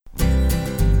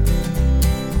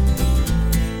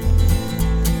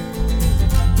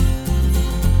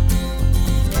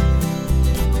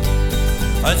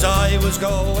as I was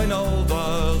going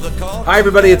over the course. Hi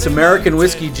everybody, it's American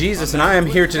Whiskey Jesus, and I am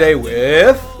here today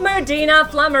with... Murdena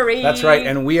Flummery. That's right,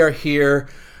 and we are here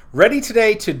ready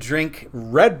today to drink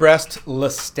Redbreast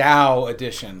Lestau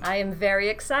edition. I am very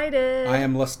excited. I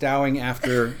am Lestauing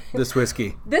after this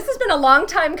whiskey. This has been a long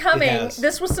time coming. It has.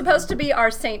 This was supposed to be our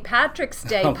St. Patrick's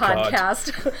Day Oh, God.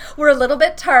 podcast. We're a little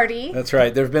bit tardy. That's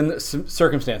right, there have been some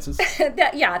circumstances. Things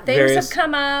Various have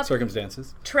come up.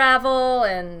 Circumstances. Travel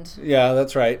and... Yeah,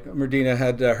 that's right. Murdena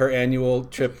had her annual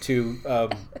trip to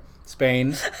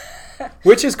Spain.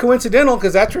 Which is coincidental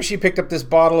because that's where she picked up this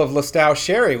bottle of Lestau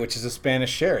sherry, which is a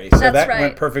Spanish sherry. So That's that right.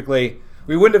 went perfectly.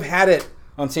 We wouldn't have had it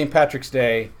on St. Patrick's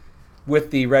Day with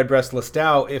the Redbreast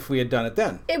Lestau if we had done it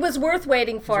then. It was worth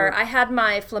waiting for. I had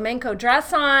my flamenco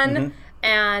dress on, Mm-hmm.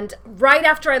 and right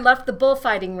after I left the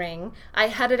bullfighting ring, I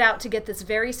headed out to get this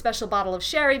very special bottle of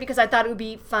sherry because I thought it would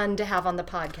be fun to have on the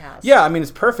podcast. Yeah, I mean, it's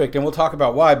perfect, and we'll talk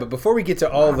about why. But before we get to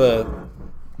all the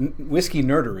whiskey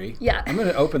nerdery, Yeah. I'm going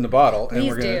to open the bottle, and Please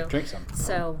we're going to do. drink some.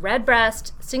 So,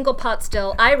 Redbreast, single pot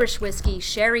still, Irish whiskey,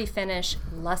 sherry finish,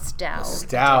 Lestau.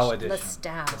 Lestau edition.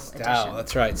 Lestau edition. Lestau,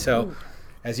 that's right. So,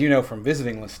 as you know from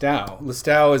visiting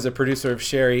Lestau is a producer of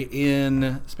sherry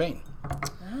in Spain.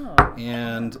 Oh,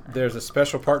 And there's a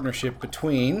special partnership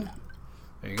between,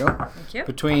 there you go, thank you.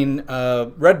 between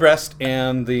Redbreast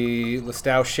and the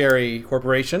Lestau Sherry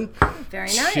Corporation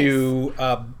Very nice. to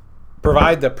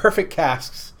provide the perfect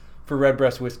casks for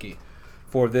Redbreast whiskey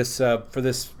for this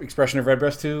expression of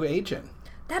Redbreast to age in.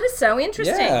 That is so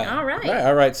interesting. All right.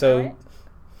 All right. So, All right.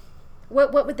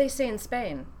 What would they say in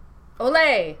Spain?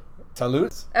 Ole.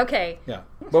 salud. Okay. Yeah.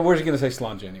 But we're just going to say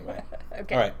slanja anyway.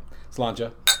 Okay. All right.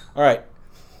 Slanja. All right.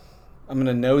 I'm going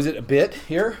to nose it a bit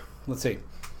here. Let's see.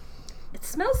 It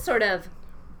smells sort of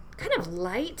kind of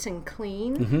light and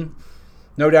clean. Mm-hmm.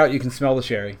 No doubt you can smell the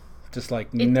sherry. Just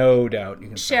like no doubt you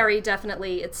can smell Sherry,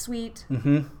 definitely. It's sweet.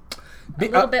 Mm-hmm. A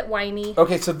little bit winey.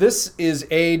 Okay, so this is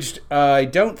aged. I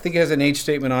don't think it has an age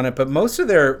statement on it, but most of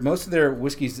their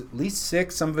whiskeys, at least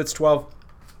 6, some of it's 12,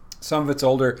 some of it's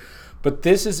older. But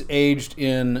this is aged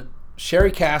in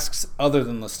sherry casks other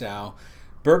than Lestau,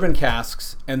 bourbon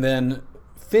casks, and then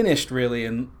finished really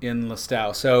in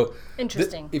Lestau. So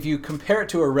Interesting. if you compare it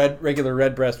to a regular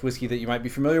Redbreast whiskey that you might be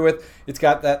familiar with, it's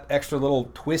got that extra little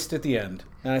twist at the end.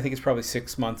 And I think it's probably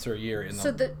 6 months or a year in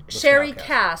So the Lestau sherry cask.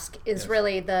 cask is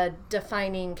really the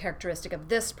defining characteristic of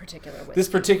this particular whiskey. This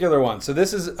particular one. So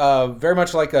this is very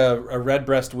much like a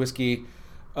Redbreast whiskey,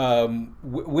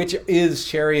 which is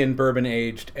sherry and bourbon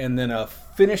aged, and then a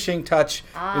finishing touch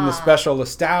in the special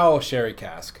Lestau sherry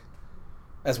cask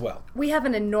as well. We have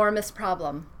an enormous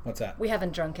problem. What's that? We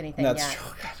haven't drunk anything That's yet.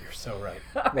 oh God, you're so right.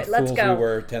 All right, What let's fools go. we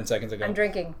were 10 seconds ago. I'm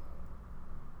drinking.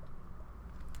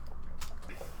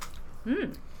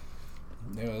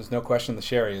 There's no question the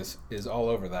sherry is all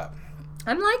over that.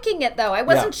 I'm liking it, though. I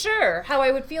wasn't sure how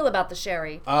I would feel about the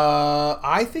sherry.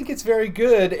 I think it's very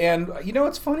good, and you know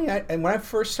what's funny? And when I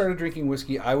first started drinking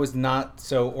whiskey, I was not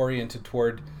so oriented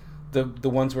toward the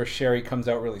ones where sherry comes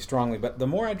out really strongly. But the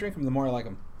more I drink them, the more I like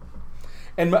them.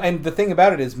 And the thing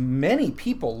about it is, many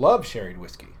people love sherried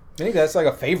whiskey. I think that's like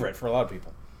a favorite for a lot of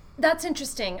people. That's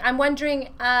interesting. I'm wondering,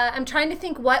 I'm trying to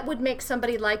think what would make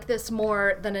somebody like this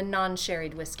more than a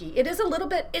non-sherried whiskey. It is a little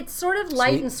bit, it's sort of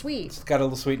light Sweet. and sweet. It's got a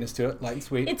little sweetness to it, light and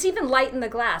sweet. It's even light in the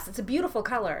glass. It's a beautiful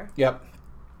color. Yep.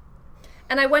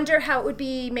 And I wonder how it would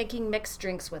be making mixed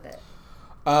drinks with it.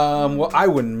 Well, I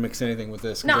wouldn't mix anything with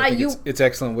this. 'Cause No, I think you- it's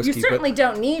excellent whiskey. You certainly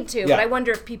don't need to, Yeah. but I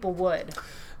wonder if people would.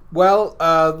 Well,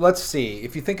 let's see.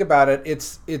 If you think about it,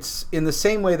 it's in the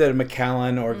same way that a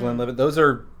Macallan or Glenlivet, those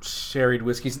are sherried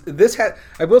whiskeys. This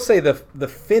I will say the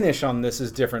finish on this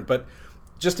is different, but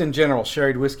just in general,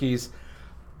 sherried whiskeys,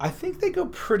 I think they go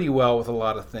pretty well with a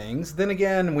lot of things. Then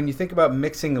again, when you think about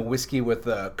mixing a whiskey with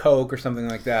a Coke or something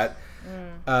like that,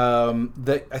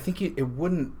 I think you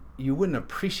wouldn't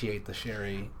appreciate the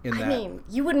sherry in that. I mean,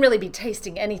 you wouldn't really be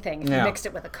tasting anything if you No. mixed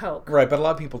it with a Coke. Right, but a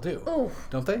lot of people do. Ooh.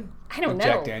 Don't they? I don't Like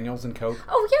know. Jack Daniels and Coke.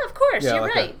 Oh, yeah, of course. Yeah, You're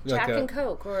like right. like Jack and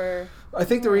Coke or... I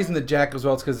think the reason that Jack goes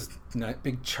well is because it's a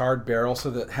big charred barrel, so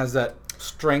that has that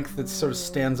strength that sort of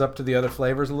stands up to the other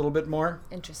flavors a little bit more.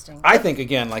 Interesting. I think,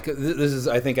 again, like this is,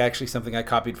 I think, actually something I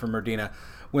copied from Murdena.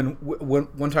 When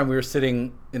one time we were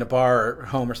sitting in a bar or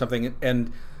home or something,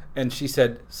 and she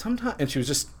said, sometimes, and she was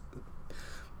just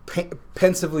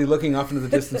pensively looking off into the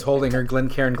distance, holding her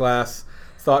Glencairn glass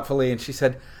thoughtfully, and she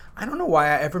said, I don't know why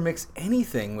I ever mix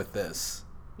anything with this.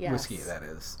 Yes. Whiskey, that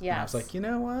is. And I was Yes. like, you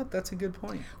know what? That's a good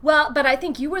point. Well, but I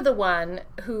think you were the one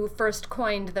who first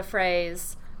coined the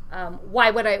phrase why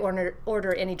would I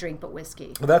order any drink but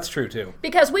whiskey? Well, that's true too.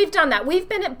 Because we've done that. We've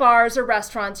been at bars or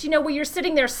restaurants, where you're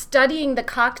sitting there studying the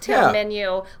cocktail Yeah.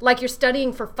 menu like you're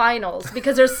studying for finals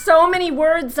because there's so many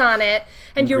words on it,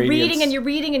 and you're reading and you're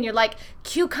reading and you're like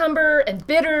cucumber and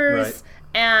bitters Right.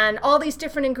 and all these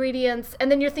different ingredients, and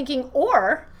then you're thinking,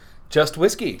 or Just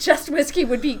whiskey. just whiskey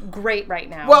would be great right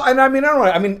now. Well, and I mean, I don't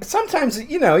know. I mean, sometimes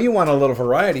you want a little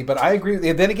variety, but I agree.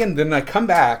 Then again, then I come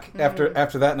back after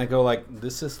that, and I go like,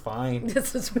 "This is fine.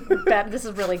 this is bad. This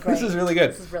is really great. This is really good."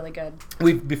 This is really good.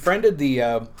 We've befriended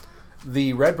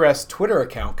the Redbreast Twitter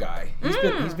account guy.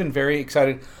 He's been very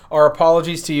excited. Our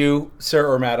apologies to you, sir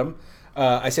or madam.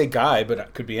 I say guy, but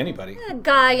it could be anybody. A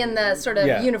guy in the sort of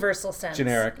Yeah. universal sense.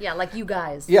 Generic. Yeah, like you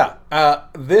guys. Yeah.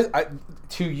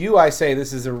 To you, I say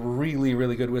this is a really,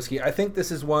 really good whiskey. I think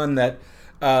this is one that,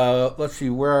 let's see,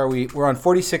 where are we? We're on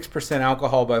 46%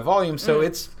 alcohol by volume, so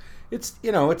it's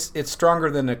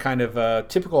stronger than a kind of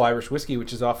typical Irish whiskey,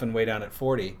 which is often way down at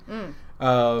 40.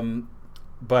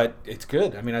 But it's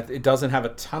good. I mean, it doesn't have a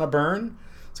ton of burn.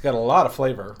 It's got a lot of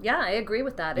flavor. Yeah, I agree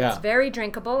with that. Yeah. It's very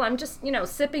drinkable. I'm just,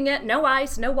 sipping it, no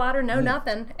ice, no water, no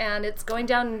nothing, and it's going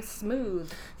down smooth.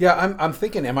 Yeah, I'm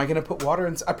thinking, am I going to put water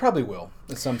in? I probably will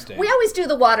at some stage. We always do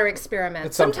the water experiment.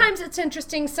 At some Sometimes it's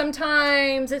interesting,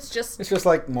 sometimes it's just... It's just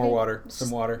like more water,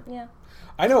 some water. Yeah.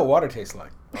 I know what water tastes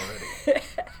like already.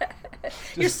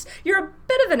 You're a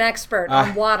bit of an expert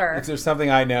on water. If there's something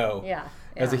I know Yeah.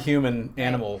 as a human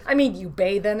animal, I mean, you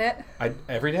bathe in it.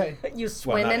 every day. You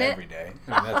swim not in it. every day.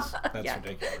 I mean, that's Yeah.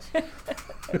 ridiculous.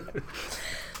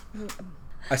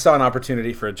 I saw an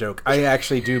opportunity for a joke. I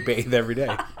actually do bathe every day.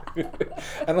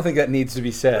 I don't think that needs to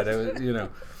be said.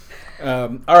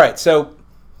 All right, so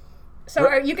So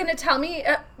are you going to tell me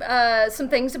some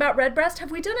things about Redbreast?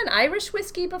 Have we done an Irish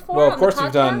whiskey before well, on of course the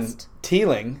we've done podcast?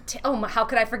 Teeling. How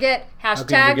could I forget? How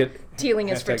can you forget Teeling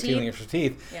is for hashtag Teeling teeth. is for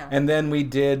teeth. Yeah. And then we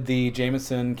did the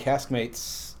Jameson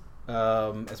Caskmates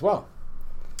as well.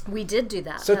 We did do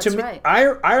that. So That's to me, right.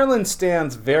 Ireland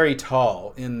stands very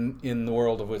tall in the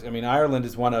world of whiskey. I mean, Ireland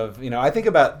is one of, I think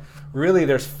about, really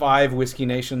there's 5 whiskey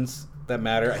nations that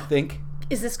matter, I think.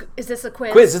 Is this a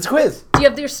quiz? Quiz, it's a quiz. Do you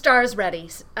have your stars ready?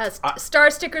 Star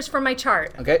stickers for my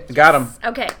chart. Okay, got them.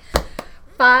 Okay.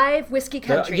 5 whiskey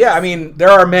countries. Yeah, I mean, there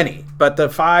are many, but the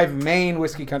 5 main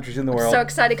whiskey countries in the world, So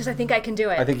excited because I think I can do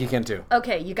it. I think you can too.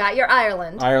 Okay, you got your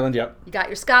Ireland. Ireland, yep. You got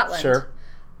your Scotland. Sure.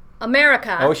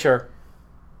 America. Oh, sure.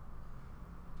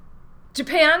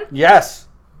 Japan. Yes.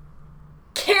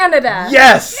 Canada.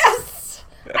 Yes. Yes.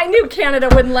 I knew Canada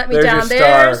wouldn't let me There's down. your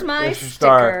star. There's my There's your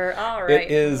star. sticker. All right.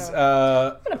 It is. I'm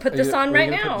gonna put this on right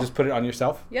now. Just put it on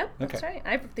yourself. Yep, that's Okay. right.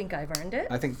 I think I've earned it.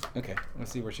 I think. Okay.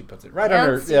 Let's see where she puts it. Right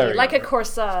under. Let's see, There we like go. a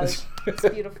corsage. It's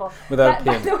beautiful. Without a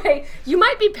By pin. the way, you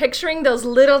might be picturing those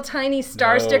little tiny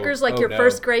star No. stickers like Oh, your no.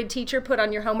 first grade teacher put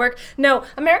on your homework. No,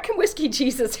 American Whiskey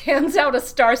Jesus hands out a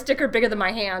star sticker bigger than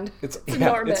my hand. It's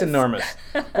enormous. It's enormous.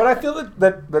 But I feel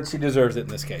that she deserves it in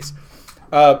this case.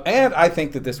 And I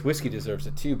think that this whiskey deserves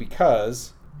it too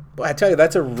because, well, I tell you,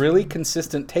 that's a really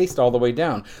consistent taste all the way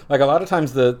down. Like a lot of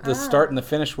times the start and the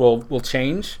finish will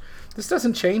change. This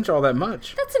doesn't change all that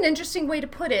much. That's an interesting way to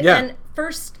put it. Yeah. And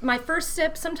my first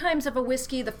sip, sometimes of a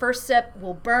whiskey, the first sip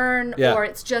will burn Yeah. or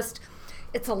it's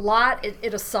a lot.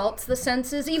 It assaults the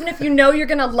senses. Even if you know you're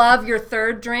going to love your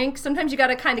third drink, sometimes you got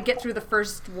to kind of get through the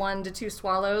first 1 to 2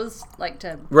 swallows, like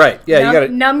to Right. Yeah. numb, you got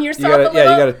to numb yourself a little.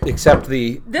 Yeah. You got to accept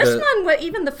the. This one,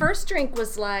 even the first drink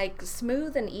was like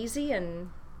smooth and easy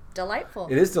and delightful.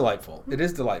 It is delightful. It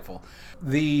is delightful.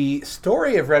 The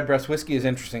story of Redbreast whiskey is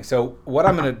interesting. So what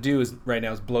I'm going to do right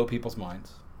now is blow people's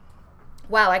minds.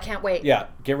 Wow, I can't wait. Yeah.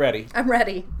 Get ready. I'm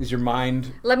ready. Is your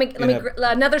mind? Let me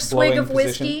another swig blowing of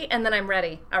whiskey position? and then I'm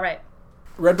ready. All right.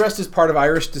 Redbreast is part of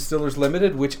Irish Distillers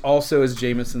Limited, which also is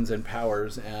Jameson's and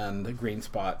Powers and Green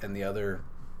Spot and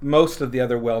most of the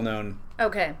other well-known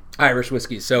Okay. Irish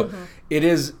whiskeys. So it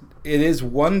is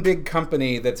one big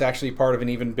company that's actually part of an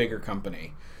even bigger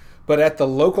company. But at the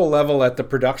local level, at the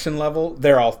production level,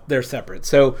 they're separate.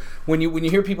 So when you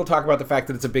hear people talk about the fact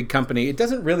that it's a big company, it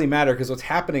doesn't really matter because what's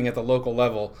happening at the local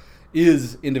level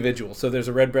is individual. So there's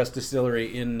a Redbreast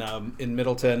distillery in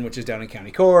Middleton, which is down in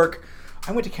County Cork.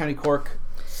 I went to County Cork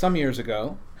some years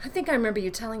ago. I think I remember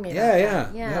you telling me Yeah,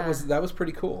 about yeah, that. That was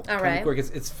pretty cool. All County right. Cork,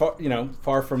 it's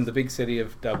far from the big city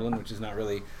of Dublin, which is not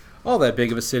really all that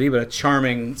big of a city, but a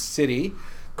charming city.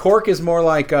 Cork is more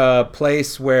like a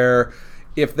place where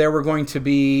if there were going to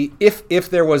be if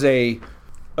there was a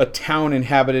town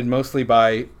inhabited mostly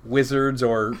by wizards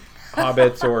or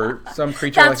hobbits or some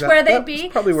creature like that. That's where they'd that's be.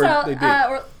 probably where they'd be.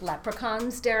 Or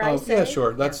leprechauns, dare I Oh, say? yeah,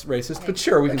 sure. That's racist, but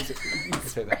sure, you can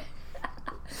say that.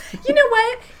 You know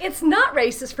what? It's not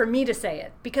racist for me to say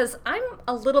it because I'm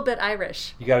a little bit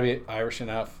Irish. You got to be Irish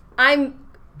enough. I'm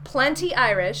plenty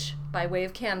Irish by way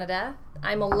of Canada.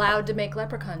 I'm allowed to make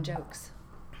leprechaun jokes.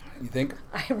 You think?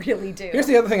 I really do. Here's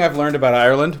the other thing I've learned about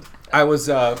Ireland. I was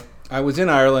in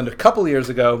Ireland a couple years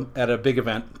ago at a big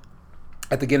event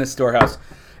at the Guinness Storehouse,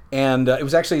 and it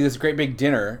was actually this great big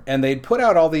dinner, and they'd put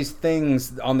out all these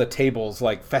things on the tables,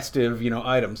 like festive,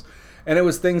 items. And it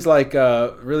was things like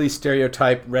really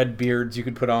stereotype red beards you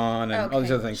could put on and all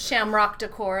these other things. Shamrock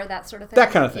decor, that sort of thing.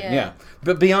 That kind of thing, yeah.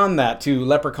 But beyond that, to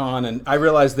leprechaun, and I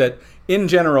realized that, in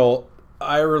general,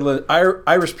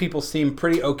 Irish people seem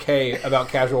pretty okay about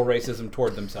casual racism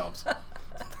toward themselves.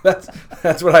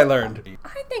 That's what I learned.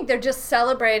 I think they're just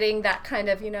celebrating that kind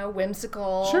of,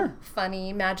 whimsical, Sure.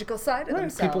 funny, magical side of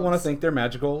themselves. People want to think they're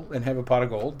magical and have a pot of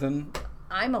gold, then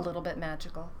I'm a little bit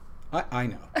magical. I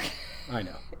know. I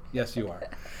know. Yes, you are.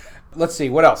 Let's see,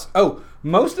 what else? Oh,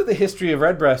 most of the history of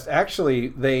Redbreast, actually,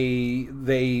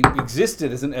 they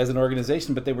existed as an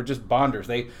organization, but they were just bonders.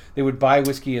 They would buy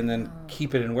whiskey and then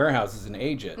keep it in warehouses and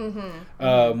age it,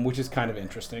 which is kind of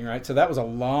interesting, right? So that was a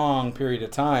long period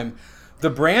of time. The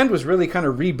brand was really kind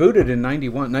of rebooted in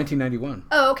 1991.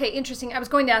 Oh, okay, interesting. I was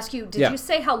going to ask you, did you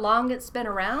say how long it's been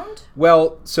around?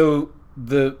 Well, so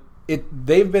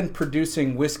they've been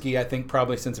producing whiskey, I think,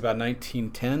 probably since about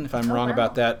 1910, if I'm wrong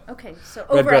about that. Okay, so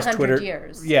over 100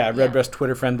 years. Yeah, Redbreast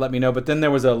Twitter friend let me know. But then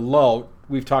there was a lull.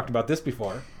 We've talked about this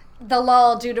before. The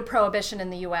lull due to prohibition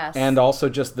in the U.S. And also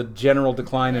just the general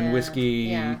decline in whiskey.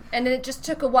 Yeah, and it just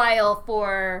took a while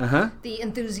for the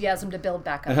enthusiasm to build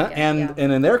back up again.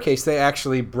 And in their case, they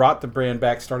actually brought the brand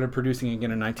back, started producing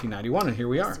again in 1991, and here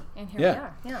we are. And here we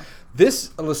are, yeah. This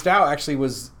Listowel actually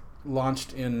was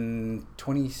launched in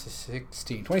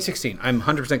 2016. I'm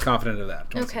 100% confident of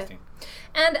that. 2016. Okay.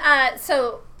 And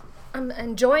so I'm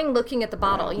enjoying looking at the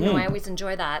bottle. I always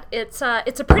enjoy that. It's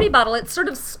a pretty bottle. It's sort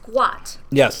of squat.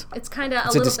 Yes. It's kind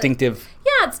of a distinctive.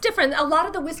 Yeah, it's different. A lot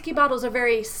of the whiskey bottles are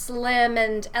very slim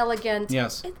and elegant.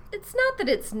 Yes. It's not that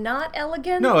it's not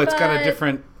elegant. No, it's got a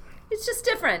different. It's just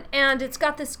different, and it's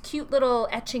got this cute little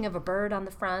etching of a bird on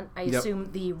the front. I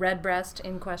assume the redbreast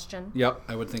in question. Yep,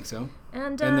 I would think so.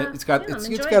 And it's got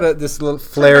this little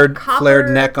flared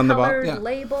neck on the bottom. Yeah.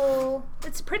 Label.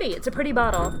 It's pretty. It's a pretty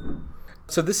bottle.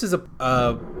 So this is a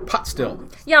pot still.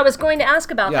 Yeah, I was going to ask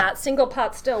about that. Single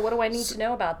pot still. What do I need to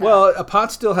know about that? Well, a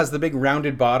pot still has the big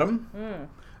rounded bottom,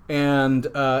 and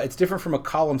it's different from a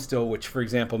column still, which, for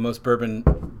example, most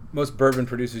bourbon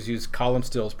producers use column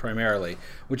stills primarily,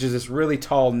 which is this really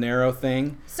tall, narrow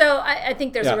thing. So I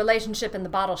think there's a relationship in the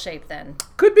bottle shape then.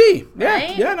 Could be. Yeah.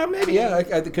 Right? Yeah. No. Maybe. Yeah.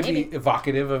 It could be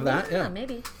evocative of that. Yeah.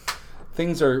 Maybe.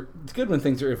 It's good when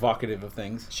things are evocative of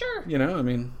things. Sure.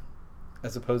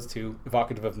 As opposed to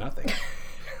evocative of nothing.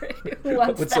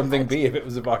 What would something be if it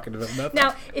was evocative of nothing?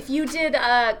 Now, if you did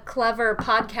clever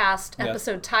podcast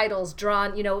episode titles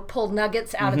drawn, pulled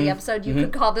nuggets out of the episode, you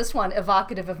could call this one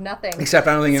evocative of nothing. Except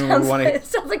I don't think anyone would want to. It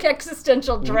sounds like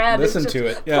existential dread. Listen to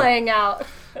it. Yeah. Playing out.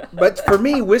 But for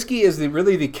me, whiskey is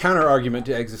really the counter argument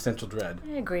to existential dread.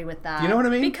 I agree with that. You know what I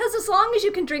mean? Because as long as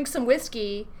you can drink some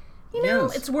whiskey,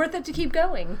 it's worth it to keep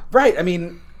going. Right. I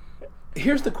mean,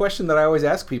 here's the question that I always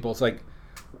ask people. It's like,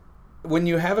 when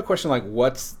you have a question like,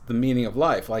 what's the meaning of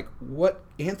life? Like, what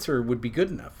answer would be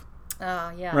good enough?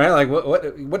 Yeah. Right? Like,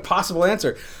 what possible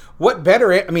answer? What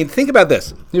better... think about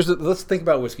this. Let's think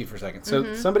about whiskey for a second.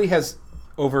 So somebody has,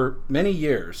 over many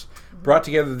years, brought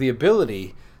together the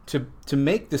ability to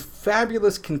make this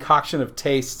fabulous concoction of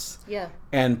tastes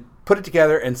and put it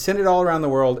together and send it all around the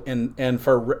world, and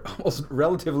for almost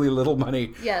relatively little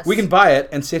money, we can buy it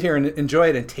and sit here and enjoy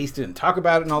it and taste it and talk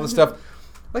about it and all this stuff.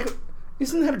 Like...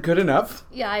 Isn't that good enough?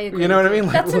 Yeah, I agree. You know what I mean?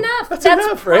 Like, that's enough. That's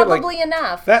enough, right? Probably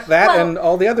enough. That and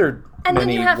all the other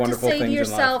many wonderful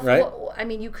things in life, right? And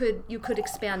then you have to say to yourself, you could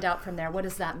expand out from there. What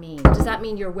does that mean? Does that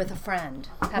mean you're with a friend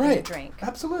having a drink?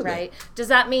 Absolutely. Right? Does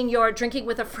that mean you're drinking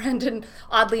with a friend and,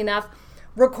 oddly enough,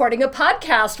 recording a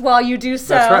podcast while you do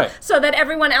so? That's right. So that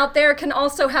everyone out there can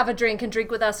also have a drink and drink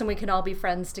with us and we can all be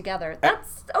friends together.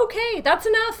 That's okay. That's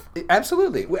enough.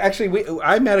 Absolutely. Actually,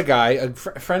 I met a guy, a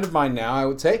friend of mine now, I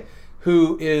would say,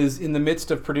 who is in the midst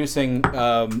of producing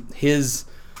his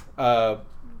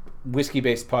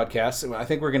whiskey-based podcast. I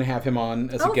think we're going to have him on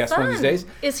as a guest one of these days.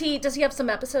 Does he have some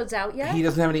episodes out yet? He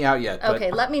doesn't have any out yet. Okay,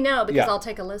 let me know because I'll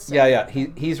take a listen. Yeah.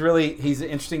 He's an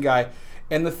interesting guy.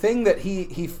 And the thing that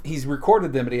he's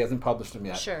recorded them, but he hasn't published them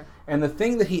yet. Sure. And the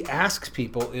thing that he asks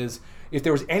people is, if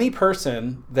there was any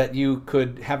person that you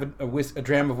could have a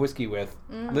dram of whiskey with,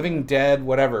 living, dead,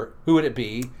 whatever, who would it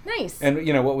be? Nice. And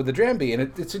what would the dram be?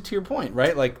 And it's to your point,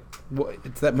 right? Like,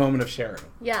 It's that moment of sharing.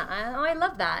 Yeah, I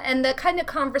love that. And the kind of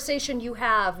conversation you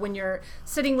have when you're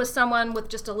sitting with someone with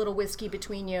just a little whiskey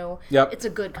between you, Yep. it's a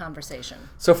good conversation.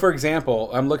 So, for example,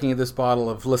 I'm looking at this bottle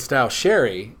of Listau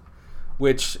Sherry,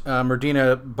 which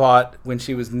Merdina bought when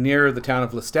she was near the town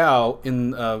of Listau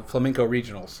in Flamenco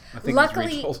Regionals. I think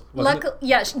Luckily, it was Regionals, wasn't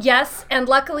it? yes, and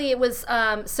luckily it was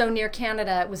so near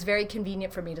Canada, it was very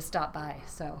convenient for me to stop by.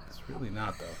 So It's really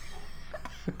not,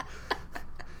 though.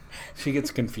 She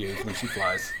gets confused when she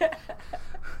flies.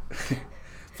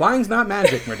 Flying's not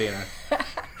magic, Merdina.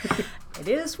 it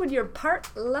is when you're part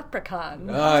leprechaun.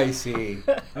 I see.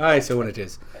 I see what it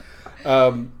is.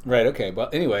 Right. Okay. Well,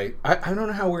 anyway, I don't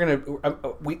know how we're gonna.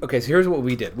 Okay. So here's what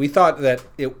we did. We thought that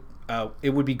it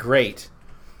would be great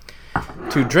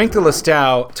to drink the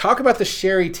Listau, talk about the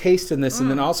sherry taste in this,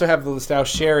 and then also have the Listau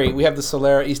sherry. We have the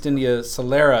Solera East India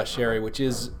Solera sherry, which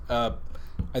is I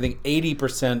think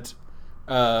 80%.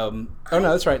 Oh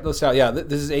no, that's right. Listau. Yeah,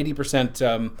 this is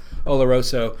 80%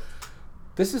 Oloroso.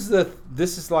 This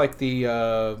is like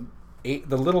the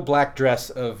little black dress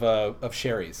of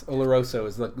sherries. Oloroso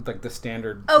is like the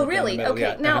standard. Oh, down the really? middle. Okay.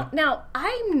 Yeah. Now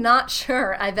I'm not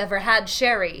sure I've ever had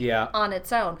sherry Yeah. on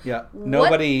its own. Yeah.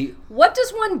 Nobody. What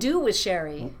does one do with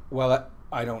sherry? Well,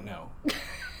 I don't know.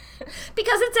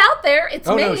 Because it's out there, it's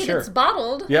Oh, made, no, sure. it's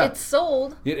bottled, Yeah. it's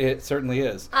sold. It certainly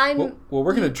is. I'm- well,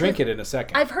 we're going to drink it in a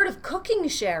second. I've heard of cooking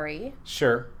sherry,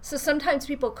 Sure. so sometimes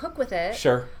people cook with it.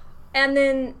 Sure. And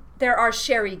then there are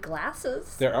sherry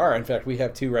glasses. There are. In fact, we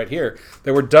have two right here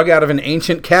that were dug out of an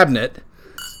ancient cabinet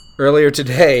earlier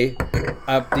today.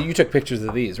 You took pictures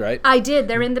of these, right? I did.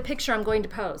 They're in the picture I'm going to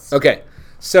post. Okay.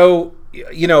 So,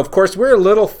 of course, we're a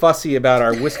little fussy about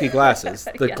our whiskey glasses,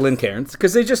 the Yes. Glencairns,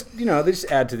 because they just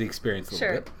add to the experience a little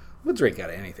Sure. bit. We'll drink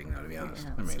out of anything, though, to be honest.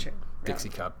 Yeah, that's true. Dixie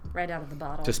cup. Right out of the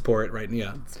bottle. Just pour it right in,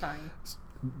 It's fine.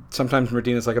 Sometimes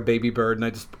Merdina's like a baby bird, and I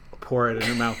just pour it in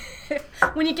her mouth.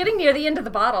 When you're getting near the end of the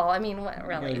bottle, I mean, what,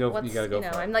 really? You gotta go for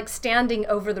it. I'm like standing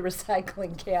over the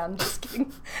recycling can, just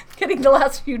getting the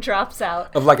last few drops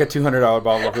out. Of like a $200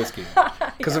 bottle of whiskey.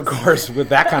 Because, of course, with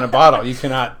that kind of bottle, you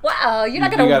cannot... Wow, you're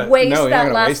not you going to gotta- waste no, you're not that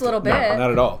gonna last waste it. little bit. No,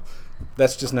 not at all.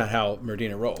 That's just not how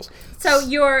Merdina rolls. So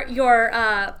your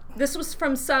this was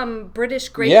from some British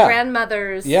great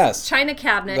grandmother's Yes. china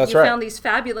cabinet. That's you right. found these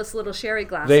fabulous little sherry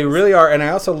glasses. They really are, and I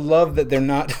also love that they're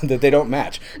not that they don't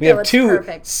match. We No, have it's two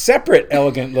perfect. separate,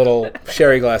 elegant little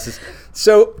sherry glasses.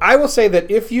 So I will say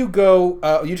that if you go,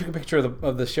 you took a picture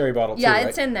of the sherry bottle too, Yeah, right?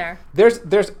 it's in there. There's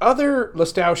other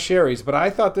Listau sherries, but I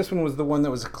thought this one was the one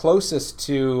that was closest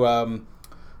to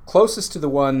the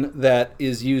one that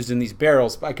is used in these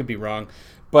barrels. I could be wrong,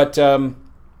 but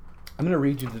I'm going to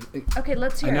read you the. Okay,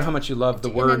 let's hear I know it. how much you love the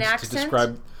In an words to accent?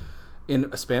 describe in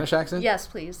a Spanish accent. Yes,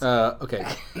 please. Okay.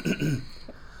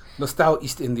 Listau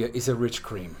East India is a rich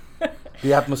cream.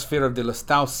 The atmosphere of the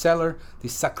Listau cellar, the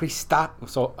sacristia,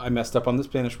 so I messed up on the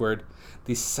Spanish word,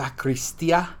 the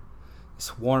sacristia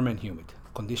is warm and humid,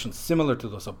 conditions similar to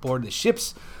those aboard the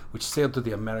ships which sailed to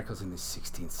the Americas in the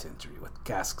 16th century with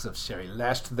casks of sherry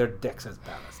lashed to their decks as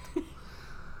ballast,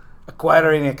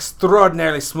 acquiring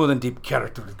extraordinarily smooth and deep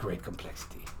character with great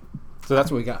complexity. So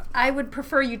that's what we got. I would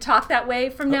prefer you talk that way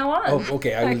from now on. Oh,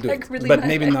 okay, I will do it. really But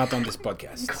maybe not on this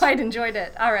podcast. Quite enjoyed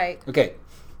it. All right. Okay.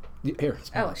 Here.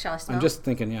 Smell Oh, it. shall I smell? I'm just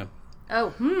thinking, yeah.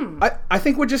 Oh, I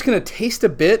think we're just going to taste a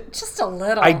bit. just a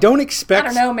little. I don't expect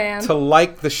I don't know, man. to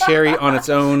like the sherry on its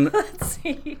own. Let's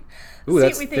see. Ooh, See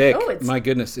that's what we thick. think. Oh, it's My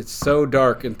goodness, it's so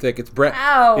dark and thick. It's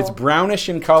Ow. It's brownish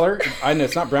in color. I know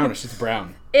it's not brownish, it's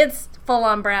brown. it's full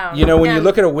on brown. You know, when you And-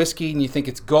 look at a whiskey and you think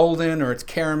it's golden or it's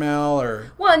caramel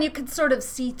or Well, and you can sort of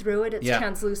see through it. It's Yeah.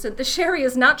 translucent. The sherry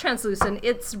is not translucent.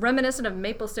 It's reminiscent of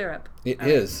maple syrup. it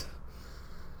is.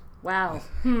 Wow.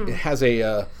 It has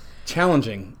a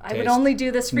challenging I would taste. only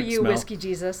do this for you, Smell. Whiskey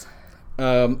Jesus.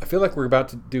 I feel like we're about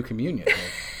to do communion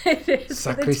here. It is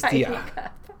with a tiny Sacristia.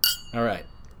 cup. All right,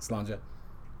 Slanja.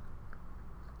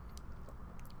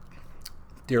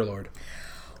 Dear Lord.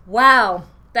 Wow.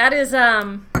 That is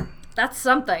that's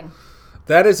something.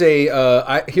 That is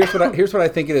a. Here's what I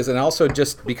think it is, and also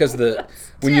just because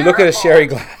when you look at a terrible. sherry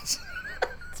glass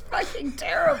It's fucking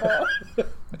terrible.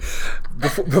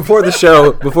 before the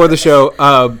show,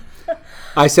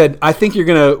 I said I think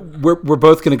we're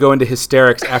both gonna go into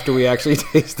hysterics after we actually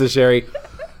taste the sherry.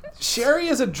 Sherry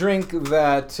is a drink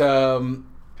that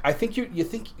I think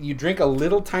you drink a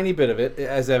little tiny bit of it,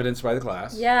 as evidenced by the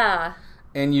glass. Yeah.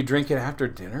 And you drink it after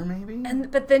dinner, maybe.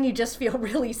 But then you just feel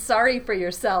really sorry for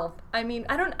yourself. I mean,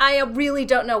 I really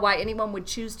don't know why anyone would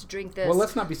choose to drink this. Well,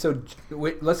 let's not be so.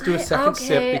 Wait, let's do a second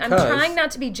sip Okay, because I'm trying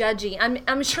not to be judgy.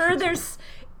 I'm sure there's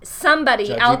somebody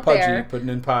Judgy out Pudgy, there pudding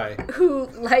and pie. who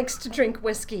likes to drink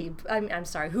whiskey. I'm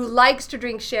sorry, who likes to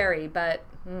drink sherry, but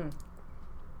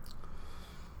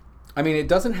I mean, it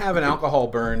doesn't have an alcohol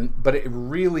burn, but it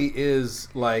really is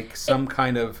like some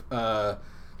kind of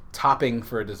topping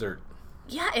for a dessert.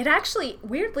 yeah, it actually,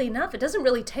 weirdly enough, it doesn't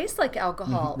really taste like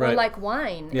alcohol or right. like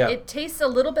wine. Yeah. It tastes a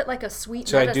little bit like a sweet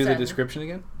Should medicine. I do the description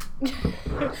again?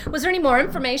 Was there any more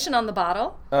information on the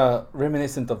bottle?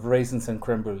 Reminiscent of raisins and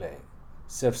creme brulee.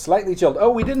 Served slightly chilled. Oh,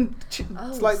 we didn't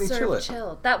slightly served chill it.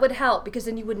 chilled. That would help because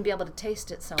then you wouldn't be able to taste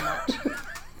it so much.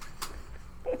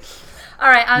 All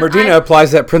right, Merdina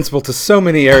applies that principle to so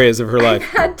many areas of her life.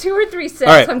 had 2 or 3 sips. All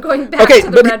right. I'm going back to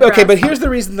the red but breast. here's the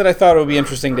reason that I thought it would be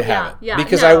interesting to have it. Yeah,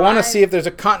 Because no, I want to see if there's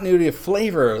a continuity of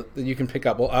flavor that you can pick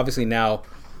up. Well, obviously now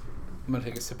I'm going to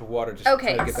take a sip of water just to try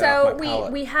Okay, to get that off so my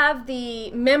palate. we have the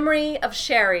memory of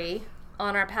sherry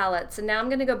on our palates, and now I'm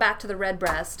going to go back to the red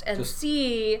breast and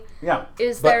see Yeah.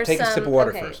 is but there take some... a sip of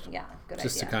water okay, first. Yeah, good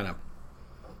Just idea. to kind of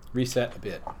reset a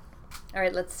bit. All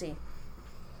right, let's see.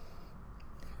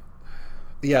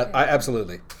 Yeah,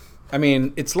 absolutely. I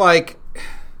mean, it's like...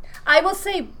 I will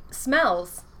say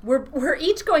smells. We're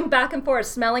each going back and forth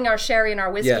smelling our sherry and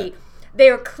our whiskey. Yeah. They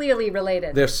are clearly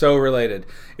related. They're so related.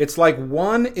 It's like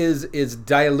one is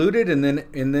diluted and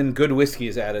then good whiskey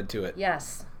is added to it.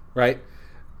 Yes. Right?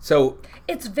 So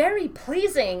It's very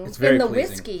pleasing very in the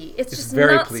pleasing. whiskey. It's just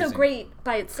very not pleasing. so great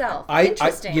by itself. I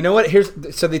Interesting. you know what?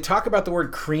 So they talk about the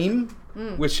word cream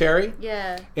with sherry.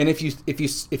 Yeah. And if you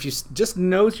just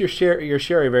nose your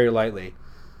sherry very lightly,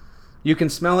 you can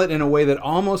smell it in a way that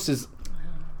almost is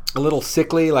a little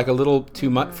sickly, like a little too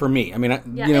much for me. I mean,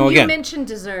 Yeah, you know, and again, you mentioned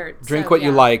dessert. drink so, what you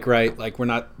yeah. like, right? Like we're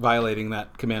not violating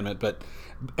that commandment, but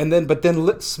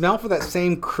then smell for that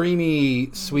same creamy,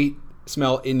 sweet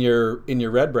smell in your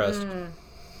red breast.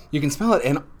 You can smell it,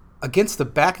 and against the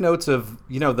back notes of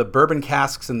the bourbon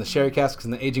casks and the sherry casks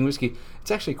and the aging whiskey,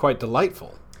 it's actually quite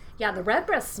delightful. Yeah, the red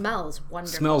breast smells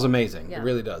wonderful. Smells amazing. Yeah. It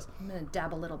really does. I'm going to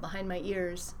dab a little behind my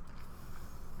ears.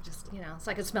 Just,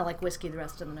 so I can smell like whiskey the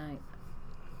rest of the night.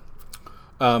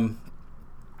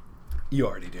 You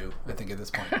already do, I think, at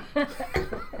this point.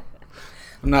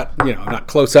 I'm not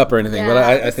close up or anything, but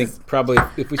I think probably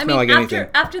if we smell like anything.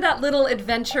 After that little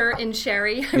adventure in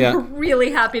sherry, I'm Yeah.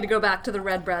 really happy to go back to the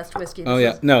red breast whiskey. Oh This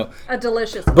yeah, is no. a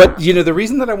delicious. But the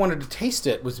reason that I wanted to taste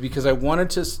it was because I wanted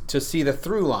to see the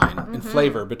through line Mm-hmm. in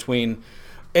flavor between,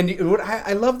 and what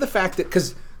I love the fact that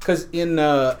because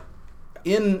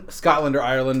in Scotland or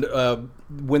Ireland,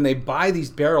 when they buy these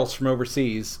barrels from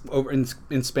overseas, over in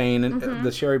Spain, and Mm-hmm.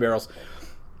 the sherry barrels,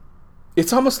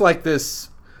 it's almost like this,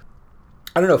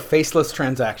 I don't know, faceless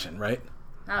transaction, right?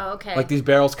 Oh, okay. Like these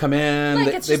barrels come in, Like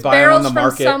they, it's they just buy them on barrels the from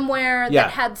market. somewhere Yeah.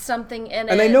 that had something in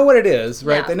it. And they know what it is,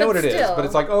 right? Yeah, They know what it is, still, but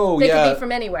it's like, oh, they yeah. could be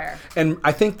from anywhere. And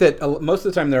I think that most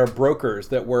of the time there are brokers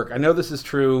that work. I know this is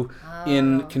true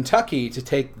in Kentucky to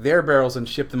take their barrels and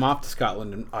ship them off to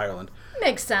Scotland and Ireland.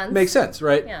 Makes sense. Makes sense,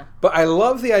 right? Yeah. But I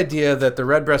love the idea that the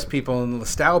Redbreast people and the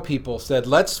Listowel people said,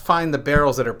 let's find the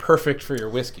barrels that are perfect for your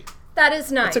whiskey. That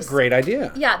is nice. That's a great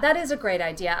idea. Yeah, that is a great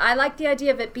idea. I like the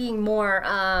idea of it being more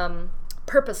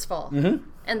purposeful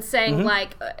and saying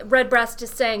Redbreast is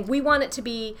saying we want it to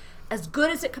be as good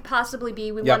as it could possibly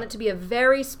be. We Yep. want it to be a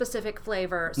very specific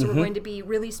flavor, so we're going to be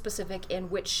really specific in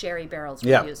which sherry barrels we're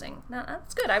Yeah. using. Now,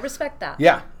 that's good. I respect that.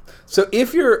 Yeah. So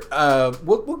if you're,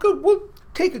 we'll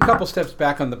take a couple steps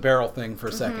back on the barrel thing for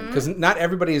a second, because not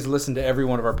everybody has listened to every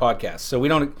one of our podcasts. So we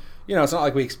don't, it's not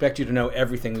like we expect you to know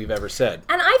everything we've ever said.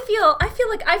 And I feel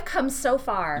like I've come so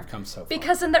far. You've come so far.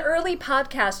 Because in the early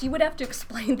podcast, you would have to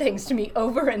explain things to me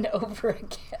over and over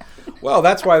again. Well,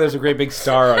 that's why there's a great big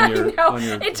star on your. No, On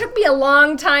your... it took me a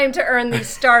long time to earn these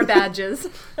star badges.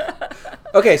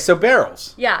 Okay, so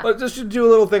barrels. Yeah. Let's just do a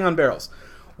little thing on barrels.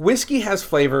 Whiskey has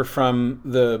flavor from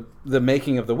the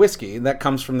making of the whiskey. That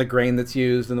comes from the grain that's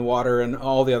used and the water and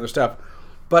all the other stuff.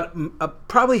 But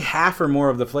probably half or more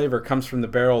of the flavor comes from the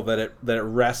barrel that it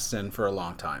rests in for a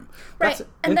long time. Right,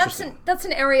 and interesting. that's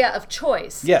an area of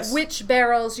choice. Yes. Which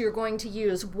barrels you're going to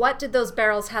use. What did those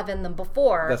barrels have in them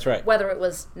before? That's right. Whether it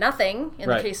was nothing in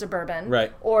Right. the case of bourbon,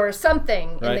 Right. or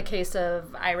something in the Right. case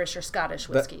of Irish or Scottish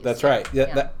whiskeys. That's right.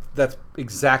 Yeah. That's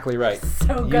exactly right.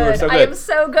 So You good. were so I am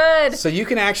so good. So you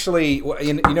can actually,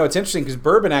 it's interesting because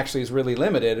bourbon actually is really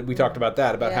limited. We talked about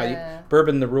that, about Yeah. how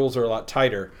bourbon, the rules are a lot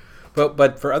tighter.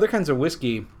 But for other kinds of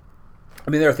whiskey, I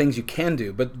mean, there are things you can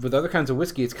do. But with other kinds of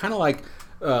whiskey, it's kind of like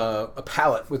a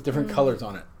palette with different colors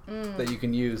on it that you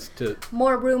can use to.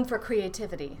 More room for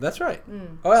creativity. That's right.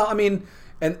 Well, I mean,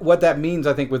 and what that means,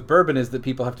 I think, with bourbon is that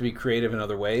people have to be creative in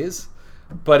other ways.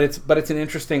 but it's an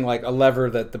interesting like a lever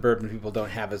that the bourbon people don't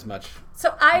have as much.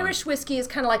 So Irish whiskey is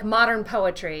kind of like modern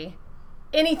poetry.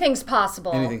 Anything's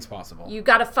possible. Anything's possible. You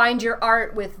got to find your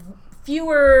art with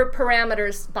fewer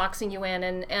parameters boxing you in,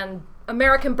 and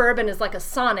American bourbon is like a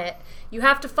sonnet. You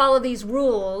have to follow these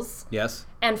rules. Yes.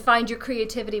 And find your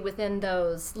creativity within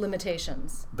those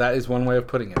limitations. That is one way of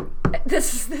putting it.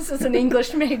 This is an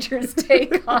English major's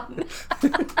take on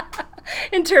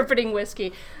interpreting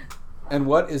whiskey. And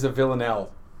what is a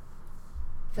villanelle?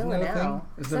 Villanelle?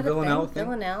 Is that a villanelle thing?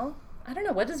 Villanelle? I don't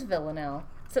know. What is villanelle?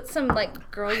 Is that some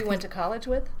like girl you went to college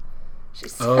with? She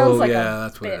sounds like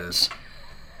that's bitch. what it is.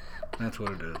 That's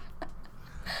what it is.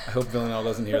 I hope Villanelle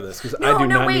doesn't hear this because No, I do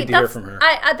not wait, need to hear from her.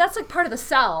 That's like part of the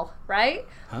cell, right?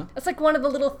 Huh? It's like one of the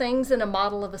little things in a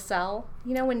model of a cell.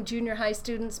 You know when junior high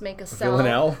students make a cell?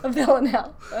 Villanelle? A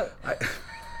villanelle.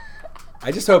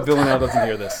 I just hope Villanelle doesn't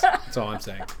hear this. That's all I'm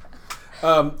saying.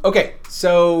 Okay,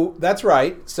 so that's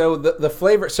right. So the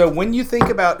flavor. So when you think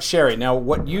about sherry, now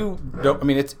what you don't, I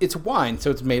mean, it's wine,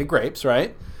 so it's made of grapes,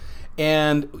 right?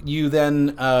 And you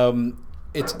then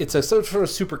it's a sort of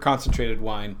super concentrated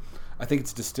wine. I think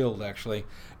it's distilled actually.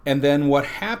 And then what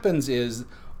happens is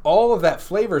all of that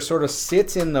flavor sort of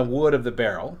sits in the wood of the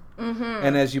barrel. Mm-hmm.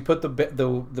 And as you put the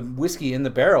whiskey in the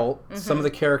barrel, some of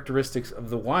the characteristics of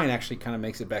the wine actually kind of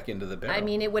makes it back into the barrel. I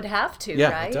mean, it would have to,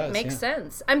 Yeah, right? it does, Makes yeah.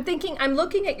 sense. I'm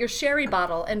looking at your sherry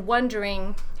bottle and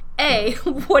wondering, A,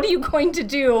 what are you going to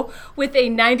do with a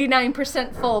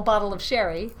 99% full bottle of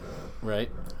sherry?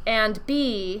 Right. And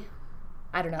B,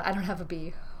 I don't know. I don't have a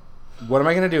B. What am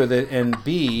I going to do with it? And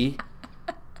B,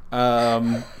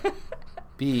 that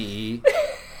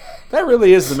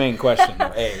really is the main question.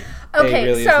 Though. Okay,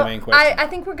 really so is the main question. I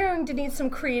think we're going to need some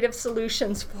creative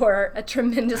solutions for a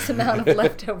tremendous amount of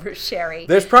leftover sherry.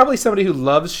 There's probably somebody who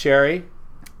loves sherry.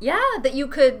 Yeah, that you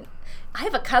could. I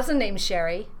have a cousin named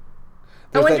Sherry.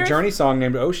 There's wonder that if- Journey song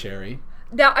named Oh Sherry.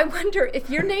 Now, I wonder if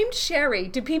you're named Sherry,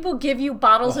 do people give you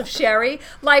bottles of sherry?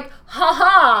 Like,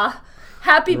 ha,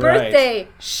 happy Right. birthday,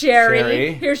 Sherry.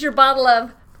 Sherry. Here's your bottle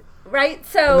of, right?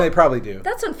 So They probably do.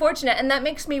 that's unfortunate, and that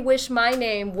makes me wish my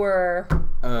name were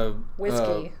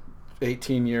whiskey.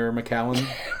 18-year Macallan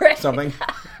Right. something.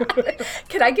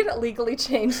 Could I get it legally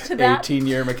changed to that?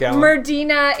 18-year Macallan.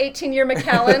 Merdina, 18-year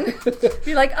Macallan.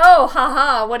 Be like, oh,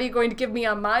 haha, what are you going to give me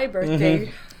on my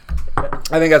birthday?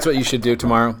 I think that's what you should do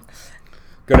tomorrow.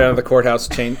 Go down to the courthouse,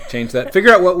 change that.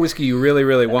 Figure out what whiskey you really,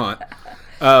 really want.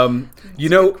 You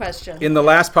know, question. in the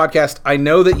last podcast, I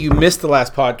know that you missed the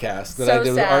last podcast that So I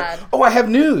did. sad. I have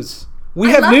news. We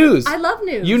have news. I love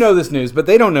news. You know this news, but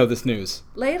they don't know this news.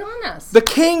 Lay it on us. The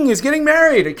king is getting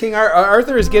married. King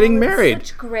Arthur is getting married.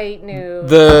 Such great news.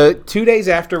 The 2 days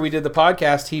after we did the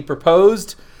podcast, he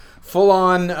proposed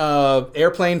full-on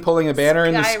airplane pulling a banner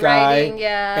in the sky. Skywriting,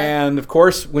 yeah. And, of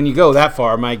course, when you go that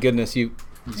far, my goodness, you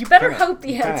better hope the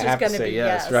kinda answer's have going to to say be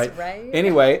yes, yes, right?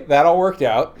 Anyway, that all worked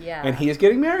out. Yeah. And he is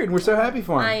getting married. We're so happy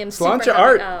for him. I am super Sláinte happy.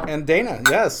 Art Oh. and Dana,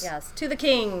 yes. Yes, to the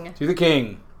king. To the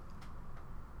king.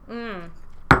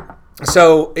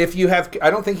 So if you have, I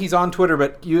don't think he's on Twitter,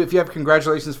 but if you have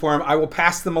congratulations for him, I will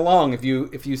pass them along if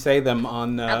you say them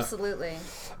on. Absolutely.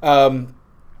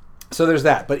 So there's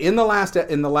that. But in the last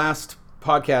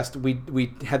podcast,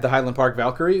 we had the Highland Park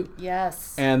Valkyrie,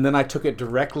 Yes. and then I took it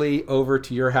directly over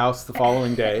to your house the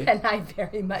following day. And I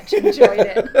very much enjoyed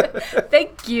it.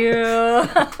 Thank you.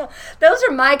 Those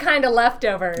are my kind of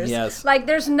leftovers. Yes. Like,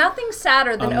 there's nothing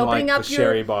sadder than Unlike opening up the your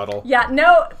sherry bottle. Yeah,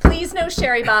 no, please no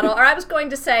sherry bottle. Or I was going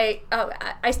to say,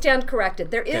 I stand corrected.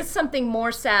 There is Okay. something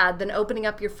more sad than opening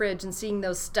up your fridge and seeing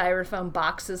those styrofoam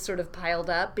boxes sort of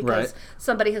piled up because Right.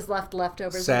 somebody has left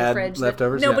leftovers in Sad the fridge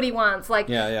leftovers, that nobody wants. Like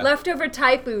Yeah. leftover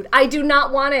Thai food. I do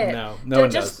not want it. No Don't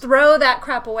one just does. throw that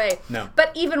crap away. No.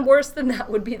 But even worse than that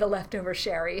would be the leftover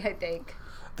sherry, I think.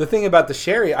 The thing about the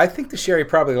sherry, I think the sherry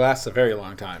probably lasts a very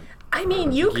long time. I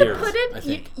mean, you Years, could put I it.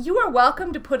 think. You are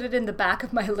welcome to put it in the back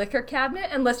of my liquor cabinet,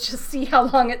 and let's just see how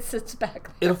long it sits back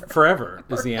there. It'll forever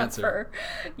is the answer.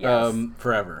 Yes.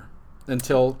 Forever.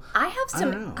 Until I have I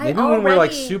some. don't know. I Maybe when we're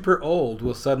like already- super old,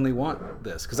 we'll suddenly want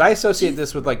this because I associate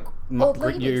this with like old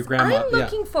your ladies. grandma. I'm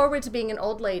looking forward to being an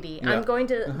old lady. Yeah. I'm going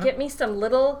to get me some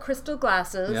little crystal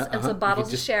glasses Yeah, and some You bottles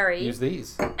could of just sherry, Use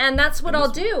these. and that's what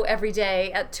I'll do every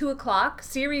day at 2:00.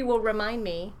 Siri will remind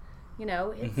me. You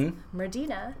know, it's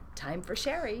Merdina, time for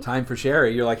sherry. Time for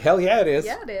sherry. You're like, hell yeah, it is.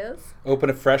 Yeah, it is. Open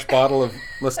a fresh bottle of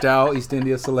Listowel East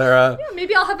India Solera. Yeah,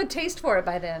 maybe I'll have a taste for it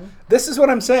by then. This is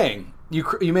what I'm saying.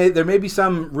 There may be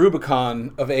some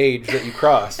Rubicon of age that you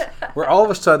cross, where all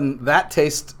of a sudden that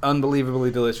tastes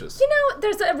unbelievably delicious. You know,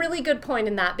 there's a really good point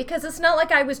in that because it's not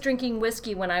like I was drinking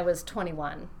whiskey when I was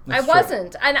 21. That's I true.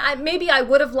 wasn't. And maybe I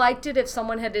would have liked it if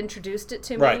someone had introduced it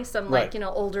to me. Right, Some, right.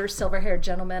 older silver-haired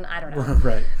gentleman. I don't know.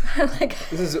 Right. Like,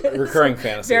 This is a recurring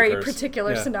fantasy. very of hers.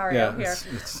 particular Yeah, scenario yeah, here.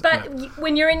 it's- But yeah.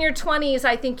 when you're in your 20s,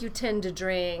 I think you tend to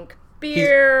drink He's-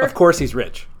 beer. of course, he's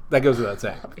rich. That goes without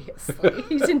saying. Obviously.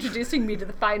 He's introducing me to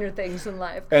the finer things in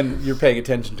life. And you're paying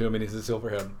attention to him, and he's a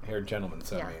silver-haired gentleman.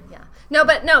 So Yeah, I mean, yeah. No,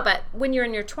 but when you're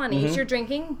in your 20s, Mm-hmm. you're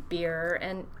drinking beer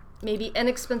and maybe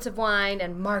inexpensive wine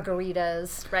and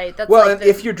margaritas, right? That's well, like and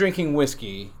if you're drinking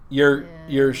whiskey,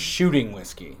 you're shooting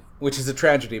whiskey, which is a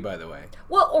tragedy, by the way.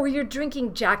 well, or you're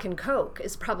drinking Jack and Coke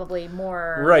is probably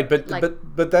more Right, but like,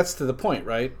 but that's to the point,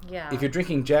 right? Yeah. If you're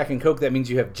drinking Jack and Coke, that means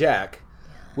you have Jack,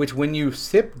 which when you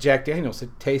sip Jack Daniels, it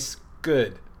tastes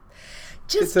good.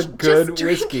 just, it's a good just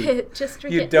drink whiskey. It. Just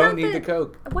drink You it. don't Not need the that-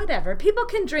 Coke. Whatever. People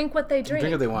can drink what they drink.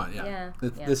 Drink what they want. Yeah. Yeah,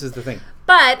 yeah. This is the thing,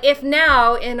 But if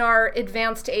now, in our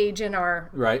advanced age, in our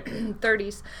right?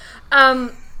 30s,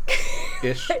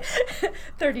 Ish.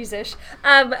 30s-ish,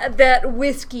 that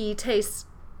whiskey tastes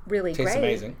really Tastes great.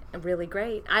 amazing. Really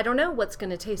great. I don't know what's going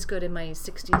to taste good in my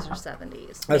 60s or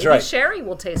 70s. That's Maybe right. sherry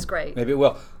will taste great. Maybe it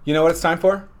will. You know what it's time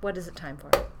for? What is it time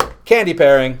for? Candy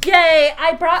pairing. Yay!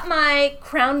 I brought my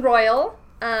Crown Royal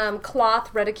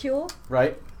cloth reticule,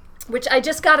 Right. which I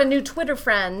just got a new Twitter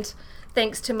friend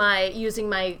thanks to my using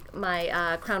my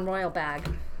Crown Royal bag.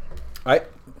 I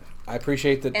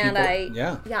appreciate that And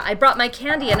people. I brought my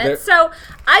candy in There- it. So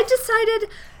I decided,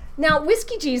 now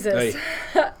Whiskey Jesus,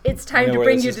 it's I time know to where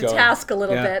bring this you is to going. task a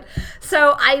little Yeah. bit.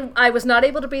 So I was not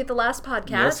able to be at the last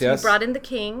podcast. Yes. You brought in the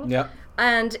king. Yep.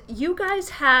 And you guys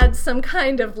had some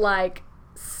kind of like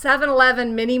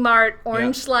 7-Eleven Mini Mart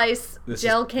orange Yep. slice This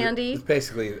gel is, candy.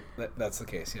 Basically, that's the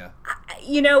case. Yeah.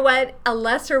 You know what? A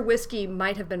lesser whiskey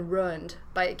might have been ruined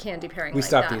by a candy pairing We like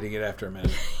stopped that. eating it after a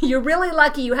minute. You're really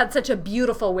lucky you had such a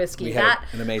beautiful whiskey. We had That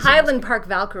an amazing Highland Park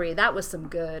Valkyrie, that was some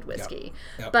good whiskey.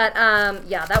 Yep. But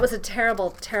yeah, that was a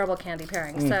terrible, terrible candy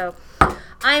pairing. Mm. So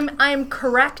I'm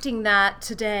correcting that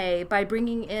today by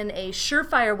bringing in a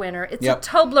surefire winner. It's Yep. a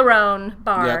Toblerone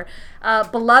bar,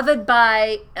 Yep. beloved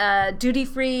by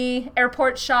duty-free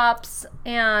airport shops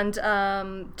and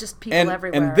just people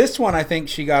everywhere. And this one, I think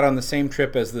she got on the same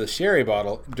trip as the sherry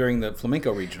bottle during the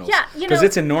Flamenco Regionals. Yeah, you because know-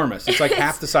 it's enormous. It's like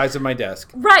half the size of my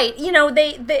desk. Right, you know,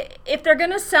 they if they're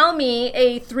gonna sell me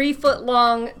a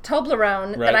 3-foot-long Toblerone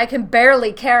Right. that I can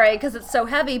barely carry because it's so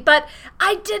heavy, but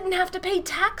I didn't have to pay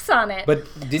tax on it. But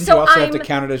didn't So you also have to I'm-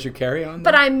 count it as your carry-on?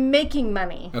 But I'm making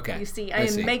money. Okay, You see, I I am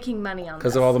see. making money on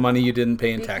because this. of all the money you didn't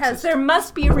pay in because taxes. there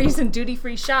must be a reason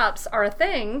duty-free shops are a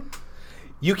thing.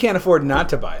 You can't afford not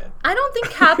to buy it. I don't think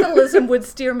capitalism would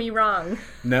steer me wrong.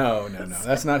 No.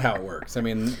 That's not how it works. I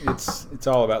mean, it's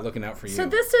all about looking out for you. So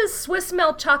this is Swiss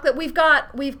milk chocolate. We've got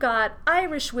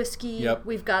Irish whiskey. Yep.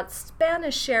 We've got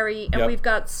Spanish sherry, and Yep. we've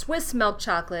got Swiss milk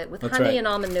chocolate with That's honey right. and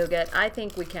almond nougat. I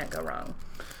think we can't go wrong.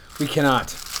 We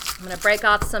cannot. I'm gonna break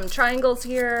off some triangles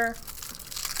here,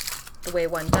 the way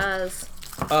one does.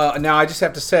 Now I just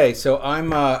have to say, so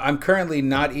I'm currently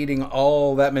not eating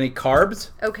all that many carbs.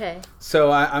 Okay.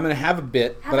 So I'm going to have a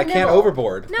bit, Have but a I can't nibble.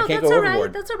 overboard. No, I can't that's go all right.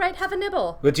 overboard. That's all right. Have a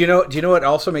nibble. But do you know what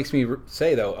also makes me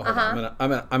say though? Hold on.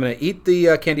 I'm gonna eat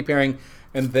the candy pairing,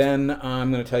 and then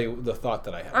I'm gonna tell you the thought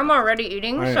that I had. I'm already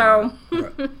eating, I so know.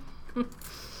 Right.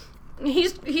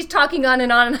 he's talking on,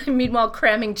 and I'm meanwhile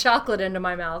cramming chocolate into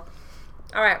my mouth.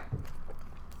 All right.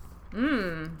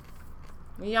 Yum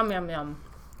yum yum.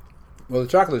 Well, the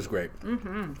chocolate is great.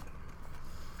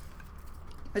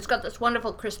 It's got this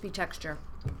wonderful crispy texture.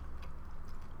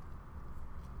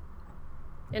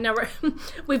 And now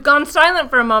we've gone silent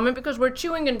for a moment because we're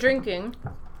chewing and drinking.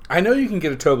 I know you can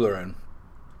get a Toblerone.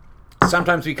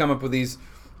 Sometimes we come up with these.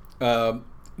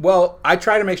 Well, I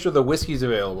try to make sure the whiskey's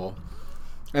available,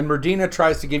 and Merdina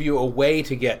tries to give you a way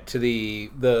to get to the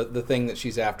thing that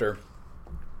she's after.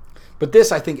 But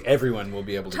this, I think everyone will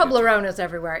be able to get to. Toblerone is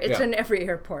everywhere. It's Yeah. in every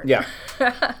airport. Yeah.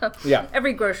 Yeah.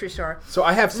 Every grocery store. So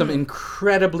I have some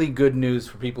incredibly good news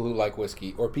for people who like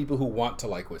whiskey or people who want to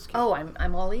like whiskey. Oh,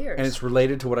 I'm all ears. And it's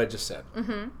related to what I just said.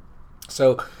 Mm-hmm.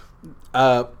 So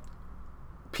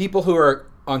people who are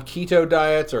on keto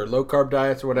diets or low carb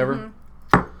diets or whatever,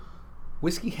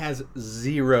 whiskey has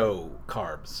 0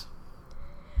 carbs.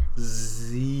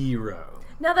 0.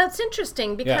 Now that's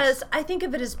interesting because Yes. I think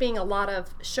of it as being a lot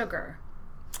of sugar.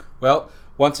 Well,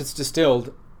 once it's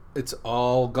distilled, it's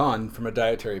all gone from a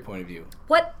dietary point of view.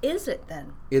 What is it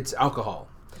then? It's alcohol.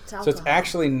 It's So it's alcohol.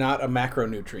 actually not a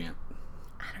macronutrient.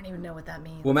 I don't even know what that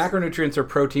means. Well, macronutrients are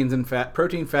proteins and fat,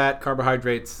 protein, fat,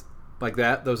 carbohydrates, like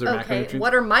that. Those are Okay, macronutrients.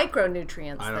 what are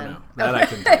micronutrients I don't then? know. That I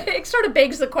can tell you. It sort of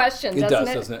begs the question, It doesn't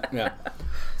does, doesn't it? Yeah.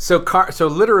 So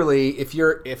literally, if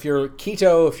you're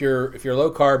keto, if you're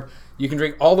low carb, you can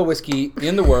drink all the whiskey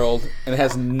in the world, and it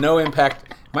has no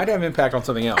impact. Might have impact on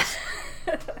something else.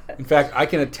 In fact, I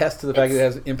can attest to the fact that it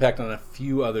has impact on a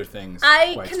few other things.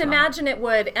 I quite can strongly. imagine it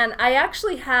would. And I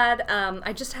actually had,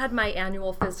 I just had my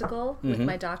annual physical with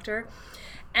my doctor.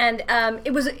 And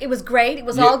it was great. It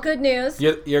was all good news.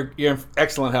 You're in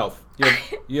excellent health.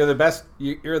 You're the best.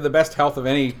 You're the best health of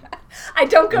any. I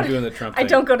don't go doing to the Trump I thing.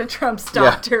 don't go to Trump's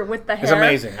doctor with the hair. It's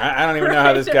amazing. I don't even know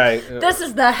how this guy. This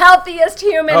is the healthiest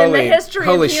human in the history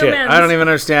holy of shit! humans. I don't even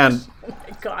understand. Oh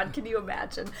my God, can you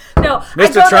imagine? No,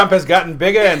 Mr. Trump has gotten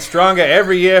bigger and stronger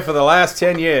every year for the last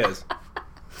 10 years.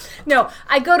 No,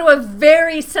 I go to a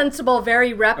very sensible,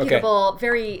 very reputable,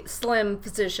 very slim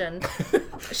physician.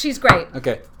 She's great.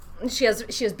 Okay. She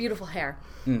has beautiful hair.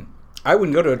 I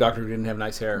wouldn't go to a doctor who didn't have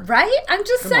nice hair. Right? I'm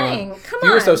just saying. Come If on.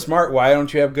 you were so smart, why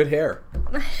don't you have good hair?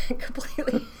 I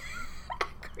completely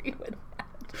agree with that.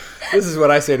 This is what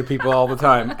I say to people all the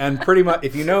time. And pretty much,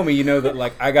 if you know me, you know that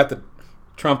like I got the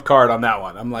Trump card on that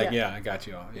one. I'm like, yeah, I got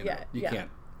you. You know, you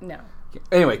can't. No.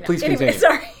 Anyway, please continue.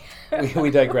 Sorry.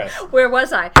 We digress. Where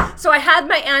was I? So I had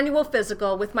my annual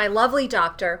physical with my lovely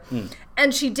doctor,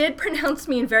 and she did pronounce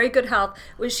me in very good health.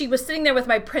 She was sitting there with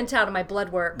my printout of my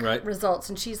blood work results,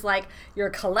 and she's like, "Your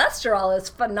cholesterol is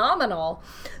phenomenal."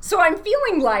 So I'm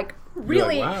feeling like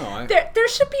really, You're like, wow, there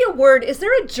should be a word. Is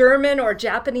there a German or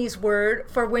Japanese word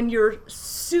for when you're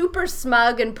super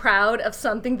smug and proud of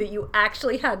something that you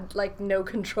actually had like no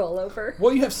control over?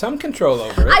 Well, you have some control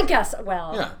over it. I guess.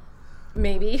 Well. Yeah.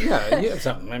 Maybe. Yeah, you have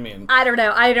something. I mean, I don't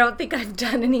know. I don't think I've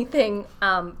done anything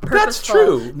purposeful that's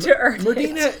true. to earn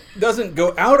Medina it. doesn't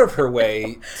go out of her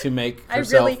way to make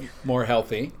herself more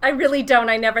healthy. I really don't.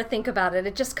 I never think about it.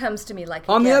 It just comes to me like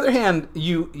a On the gift. other hand,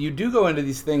 you do go into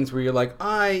these things where you're like,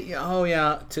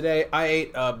 today I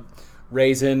ate a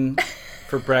raisin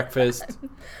for breakfast.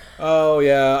 Oh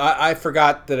yeah, I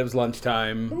forgot that it was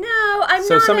lunchtime. No, I'm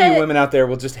So not. some of you women out there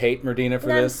will just hate Medina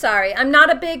for I'm this. sorry. I'm not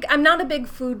a big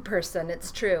food person.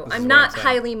 It's true. I'm is not what I'm saying.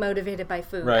 highly motivated by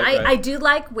food. Right. I do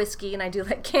like whiskey and I do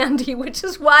like candy, which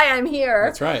is why I'm here.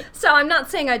 That's right. So I'm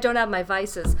not saying I don't have my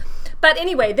vices. But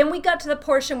anyway, then we got to the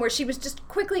portion where she was just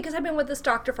quickly, because I've been with this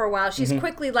doctor for a while, she's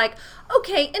quickly like,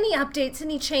 okay, any updates,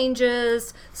 any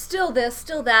changes, still this,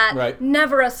 still that, Right.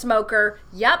 never a smoker,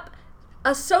 yep,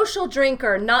 a social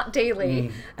drinker, not daily.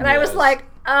 And I was yes. like,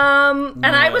 and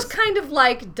I was Yes. kind of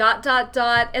like, ...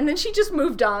 and then she just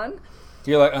moved on.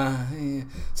 You're like,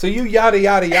 so you yada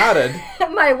yada yada.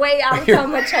 My way out of how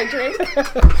much I drink.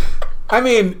 I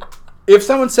mean, if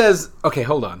someone says, okay,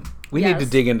 hold on, we need to Yes.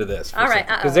 dig into this. For All right,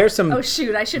 because there's some. Oh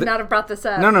shoot, I should not have brought this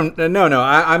up. No.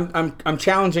 I'm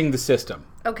challenging the system.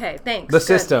 Okay, thanks. The Good.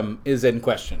 system is in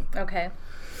question, Okay.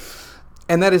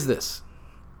 and that is this: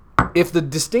 if the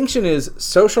distinction is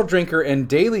social drinker and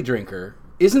daily drinker,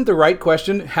 isn't the right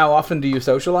question how often do you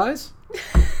socialize?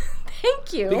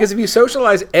 Thank you. Because if you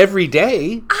socialize every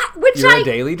day, you're a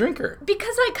daily drinker.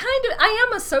 Because I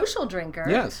am a social drinker.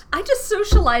 Yes. I just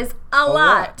socialize a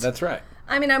lot. That's right.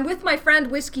 I mean, I'm with my friend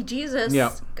Whiskey Jesus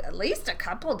Yeah. at least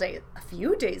a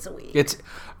few days a week.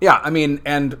 I mean,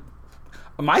 and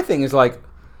my thing is like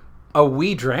a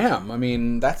wee dram. I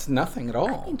mean, that's nothing at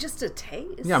all. I mean, just a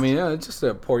taste. Yeah, I mean, just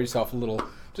to pour yourself a little,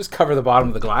 just cover the bottom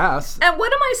of the glass. And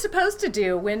what am I supposed to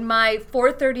do when my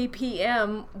 4:30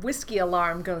 p.m. whiskey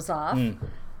alarm goes off?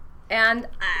 And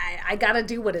I got to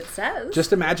do what it says.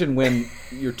 Just imagine when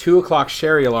your 2 o'clock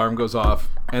sherry alarm goes off,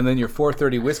 and then your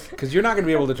 4:30 whiskey, because you're not going to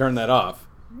be able to turn that off.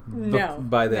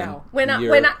 By then, no. When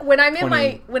I'm in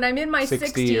my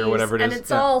 60 or 60s whatever it and is, it's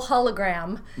yeah. all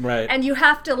hologram, Right. And you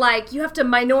have to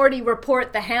minority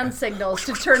report the hand signals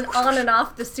to turn on and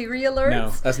off the Siri alerts. No,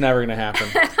 that's never going to happen.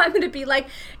 And I'm going to be like,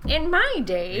 in my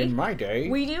day, we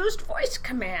we used voice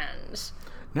commands.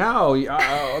 now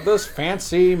those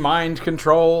fancy mind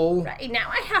control. Right now,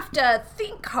 I have to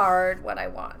think hard what I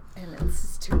want, and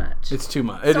it's too much. It's too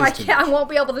much. I won't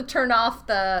be able to turn off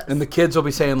the. And the kids will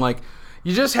be saying like,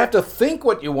 you just have to think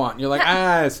what you want. You're like,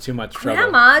 it's too much trouble.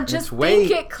 Grandma, just think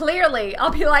it clearly.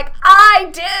 I'll be like, I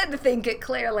did think it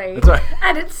clearly. That's right.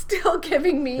 And it's still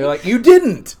giving me. You're like, you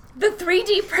didn't. The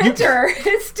 3D printer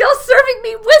is still serving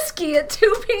me whiskey at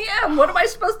 2 p.m. What am I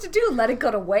supposed to do? Let it go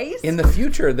to waste? In the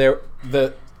future,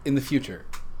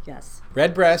 Yes.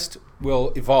 Redbreast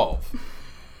will evolve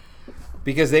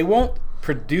because they won't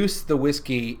produce the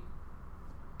whiskey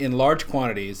in large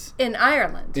quantities In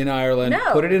Ireland. in Ireland,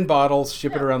 No. put it in bottles,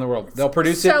 ship it around the world. They'll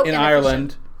produce so it in inefficient.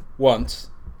 Ireland once,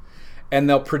 and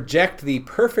they'll project the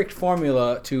perfect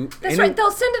formula to. That's right.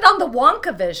 They'll send it on the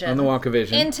WonkaVision. On the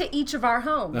WonkaVision into each of our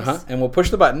homes. And we'll push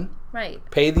the button. Right.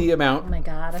 Pay the amount. Oh my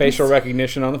God. Facial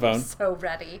recognition on the phone. I'm so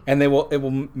ready. And it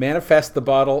will manifest the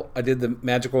bottle. I did the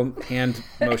magical hand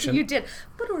motion. You did.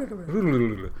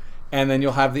 And then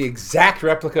you'll have the exact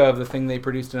replica of the thing they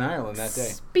produced in Ireland that day.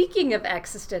 Speaking of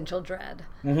existential dread,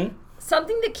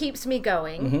 something that keeps me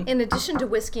going, in addition to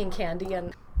whiskey and candy,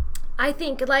 and I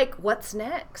think, like, what's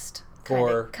next?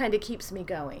 Kind of keeps me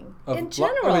going. In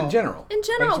general,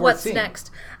 what's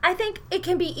next? I think it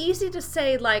can be easy to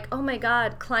say, like, oh my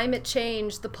God, climate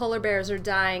change, the polar bears are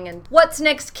dying, and what's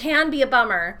next can be a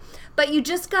bummer. But you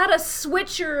just gotta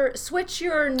switch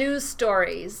your news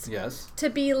stories. Yes. To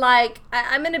be like,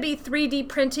 I'm gonna be 3D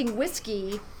printing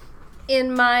whiskey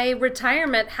in my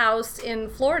retirement house in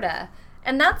Florida,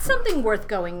 and that's something worth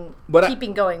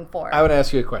keeping going for. I would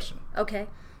ask you a question. Okay.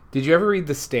 Did you ever read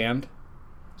The Stand?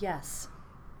 Yes.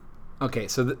 Okay,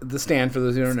 so The Stand, for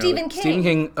those who don't know. Stephen King. Stephen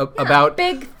King about...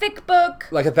 big, thick book.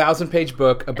 Like a 1,000-page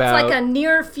book about... It's like a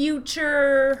near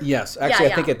future... Yes.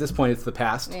 Actually, I think at this point it's the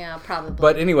past. Yeah, probably.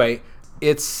 But anyway,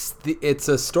 it's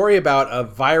a story about a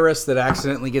virus that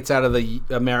accidentally gets out of the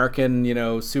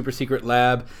American, super secret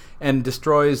lab and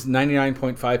destroys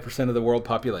 99.5% of the world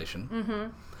population.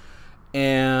 Mm-hmm.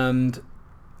 And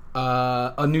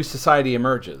a new society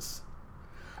emerges.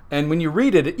 And when you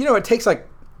read it, it takes like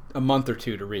a month or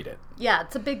two to read it. Yeah,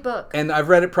 it's a big book. And I've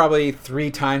read it probably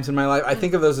 3 times in my life. I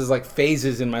think of those as like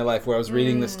phases in my life where I was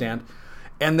reading The Stand.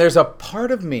 And there's a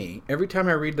part of me, every time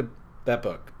I read that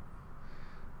book,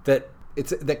 that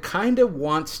kind of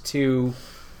wants to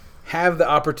have the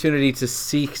opportunity to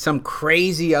seek some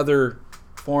crazy other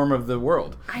form of the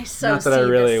world. Not that I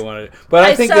really wanted it. But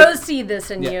I think see this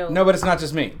in you. No, but it's not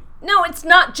just me. No, it's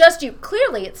not just you.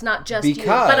 Clearly, it's not just you.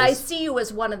 But I see you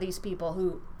as one of these people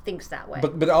who thinks that way.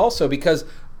 But also because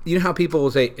you know how people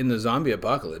will say, in the zombie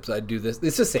apocalypse, I'd do this.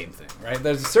 It's the same thing, right?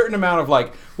 There's a certain amount of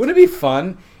like, wouldn't it be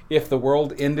fun if the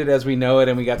world ended as we know it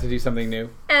and we got to do something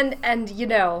new? And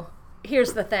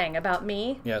here's the thing about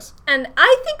me. Yes. And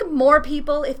I think more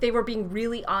people, if they were being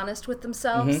really honest with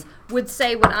themselves, would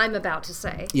say what I'm about to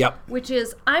say. Yep. Which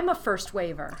is, I'm a first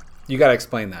waver. You got to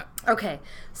explain that. Okay.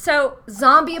 So,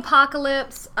 zombie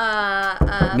apocalypse,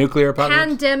 nuclear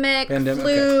apocalypse, pandemic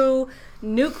flu,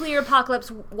 nuclear apocalypse,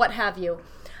 what have you.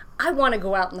 I want to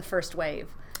go out in the first wave.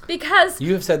 Because...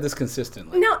 You have said this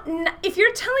consistently. No, if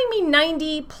you're telling me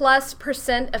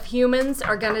 90+% of humans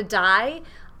are going to die...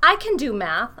 I can do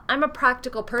math. I'm a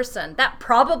practical person. That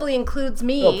probably includes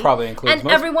me. Well, probably includes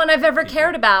and everyone I've ever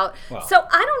cared about. Well. So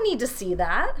I don't need to see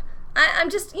that.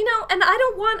 I'm just, and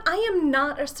I am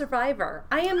not a survivor.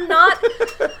 I am not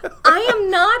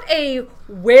a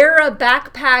wear a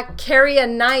backpack, carry a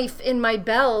knife in my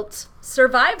belt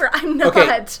survivor. I'm not.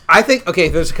 Okay, I think,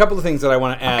 there's a couple of things that I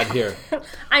want to add here.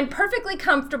 I'm perfectly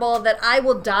comfortable that I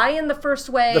will die in the first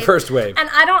wave. The first wave.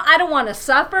 And I don't want to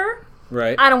suffer.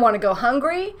 Right. I don't want to go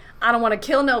hungry. I don't want to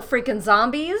kill no freaking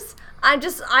zombies.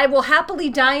 I will happily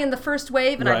die in the first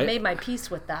wave, and I've made my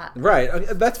peace with that. Right.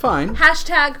 That's fine.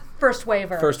 Hashtag first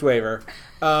waver. First waver.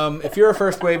 If you're a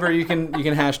first waver, you can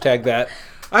hashtag that.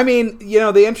 I mean,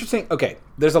 the interesting... Okay,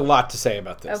 there's a lot to say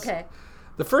about this. Okay.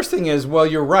 The first thing is, well,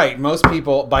 you're right. Most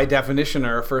people, by definition,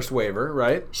 are a first waver,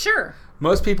 right? Sure.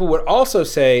 Most people would also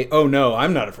say, "Oh no,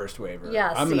 I'm not a first waver.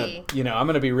 Yeah, I'm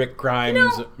gonna be Rick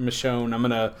Grimes, Michonne. I'm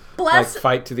gonna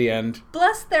fight to the end."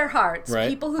 Bless their hearts, right?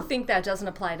 People who think that doesn't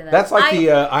apply to them. That's like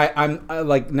I'm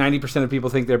like 90% of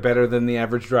people think they're better than the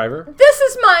average driver. This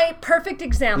is my perfect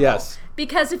example. Yes.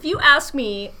 Because if you ask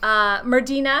me,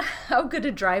 Merdina, how good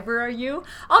a driver are you?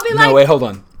 I'll be like, no, wait, hold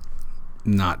on.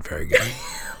 Not very good.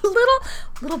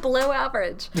 little below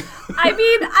average. I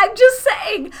mean, I'm just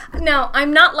saying. No,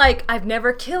 I'm not like I've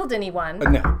never killed anyone.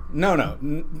 No,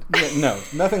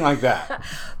 nothing like that.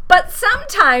 But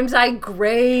sometimes I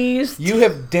grazed. You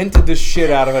have dented the shit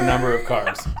out of a number of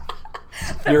cars.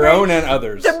 Your own and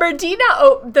others. The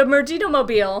Merdino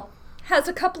Mobile has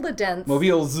a couple of dents.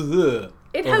 Mobiles over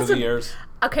the years.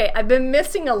 Okay, I've been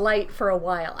missing a light for a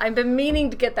while. I've been meaning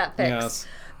to get that fixed. Yes.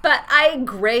 But I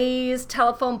graze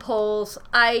telephone poles.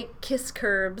 I kiss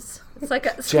curbs. It's like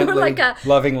gently,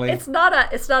 lovingly. It's not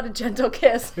a gentle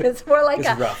kiss. It's more like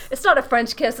rough. It's not a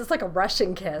French kiss. It's like a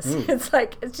Russian kiss. Ooh.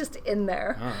 It's just in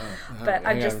there. But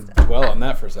I'm just dwell on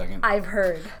that for a second. I've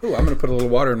heard. Ooh, I'm gonna put a little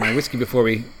water in my whiskey before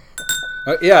we.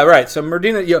 Yeah, right. So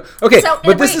Merdina, okay,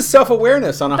 but this is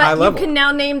self-awareness on a high level. You can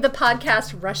now name the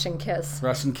podcast Russian Kiss.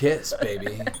 Russian Kiss,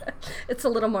 baby. It's a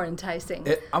little more enticing.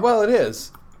 Well, it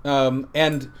is.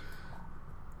 And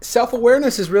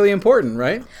self-awareness is really important,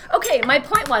 right? Okay, my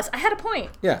point was, I had a point.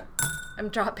 Yeah. I'm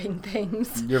dropping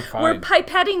things. You're fine. We're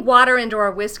pipetting water into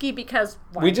our whiskey because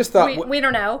we just thought we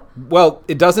don't know. Well,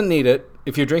 it doesn't need it.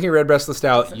 If you're drinking Red Breast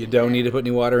Stout, you don't need to put any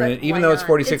water in it, even though it's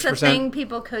 46%. It's a thing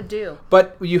people could do.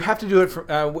 But you have to do it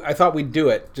for. I thought we'd do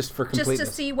it just for completeness.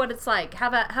 Just to see what it's like.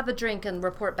 Have a drink and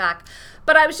report back.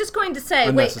 But I was just going to say,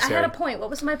 wait, I had a point.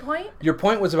 What was my point? Your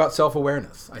point was about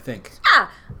self-awareness, I think. Yeah,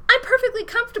 I'm perfectly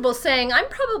comfortable saying I'm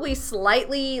probably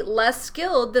slightly less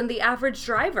skilled than the average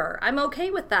driver. I'm okay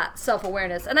with that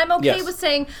self-awareness. And I'm okay with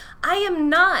saying I am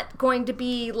not going to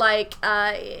be like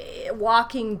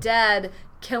Walking Dead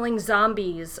killing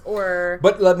zombies or...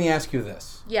 But let me ask you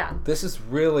this. Yeah. This is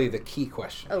really the key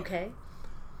question. Okay.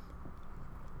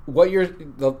 What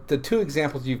the two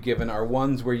examples you've given are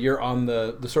ones where you're on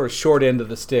the sort of short end of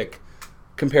the stick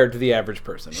compared to the average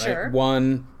person, right? Sure.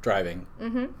 1, driving.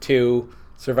 2,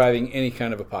 surviving any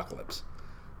kind of apocalypse.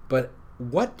 But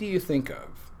what do you think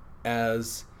of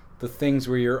as the things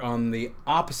where you're on the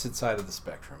opposite side of the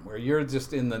spectrum, where you're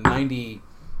just in the 90x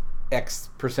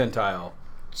percentile?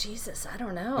 Jesus, I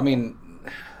don't know.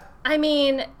 I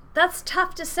mean, that's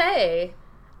tough to say.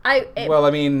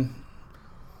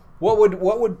 What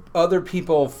would other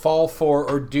people fall for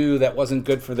or do that wasn't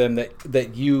good for them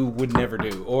that you would never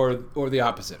do, or the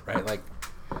opposite, right? Like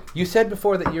you said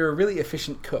before that you're a really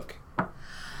efficient cook.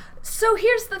 So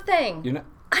here's the thing.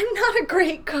 I'm not a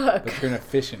great cook. But you're an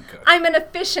efficient cook. I'm an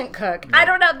efficient cook. Yeah. I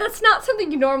don't know. That's not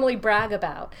something you normally brag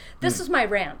about. This is my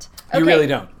rant. Okay. You really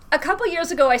don't. A couple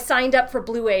years ago, I signed up for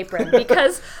Blue Apron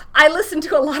because I listened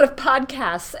to a lot of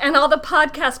podcasts, and all the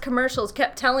podcast commercials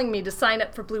kept telling me to sign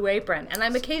up for Blue Apron, and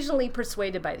I'm occasionally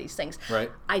persuaded by these things. Right.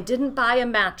 I didn't buy a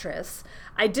mattress.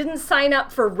 I didn't sign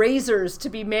up for razors to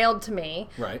be mailed to me.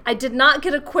 Right. I did not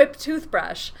get a Quip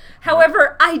toothbrush.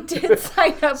 However, I did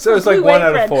sign up so for it's like Blue 1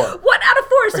 Apron. out of 4. 1 out of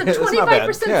 4, so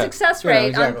 25% Yeah. success rate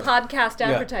exactly. on podcast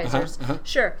advertisers. Yeah.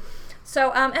 Sure.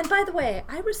 So, and by the way,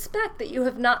 I respect that you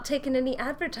have not taken any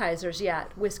advertisers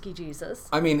yet, Whiskey Jesus.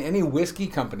 Any whiskey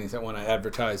companies that want to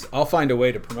advertise, I'll find a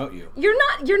way to promote you.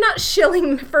 You're not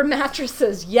shilling for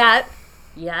mattresses yet.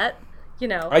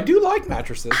 I do like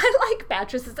mattresses. I like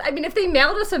mattresses. If they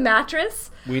mailed us a mattress,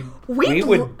 we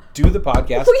would do the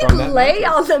podcast from that lay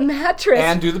mattress. on the mattress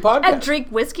and do the podcast and drink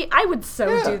whiskey. I would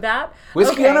do that.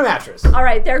 Whiskey on a mattress. All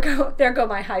right, there go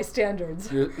my high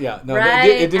standards. It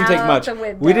didn't take much.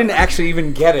 We didn't actually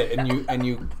even get it, and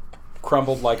you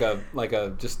crumbled like a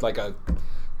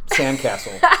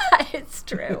sandcastle. It's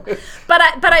true, but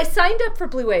I signed up for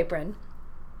Blue Apron.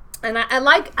 And I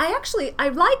like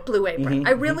Blue Apron. I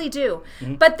really do.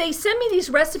 But they send me these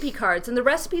recipe cards, and the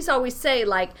recipes always say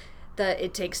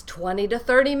it takes 20 to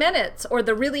 30 minutes, or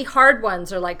the really hard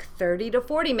ones are like 30 to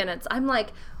 40 minutes. I'm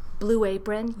like, Blue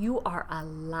Apron, you are a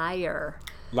liar.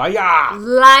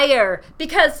 Liar.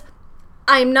 Because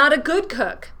I'm not a good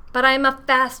cook, but I'm a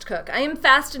fast cook. I am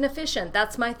fast and efficient.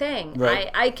 That's my thing.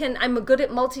 Right. I'm good at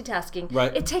multitasking.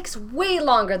 Right. It takes way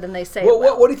longer than they say.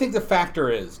 What do you think the factor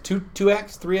is?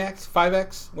 2x, 3x,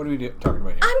 5x? What are we talking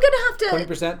about here? I'm going to have to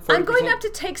 20%, 40%? I'm going to have to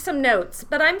take some notes,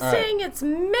 but I'm saying it's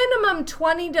minimum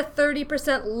 20 to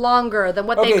 30% longer than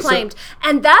what they claimed.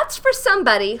 And that's for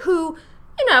somebody who,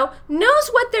 knows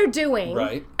what they're doing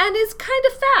and is kind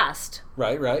of fast.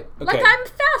 Right. Okay. Like, I'm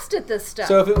fast at this stuff.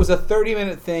 So if it was a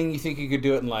 30-minute thing, you think you could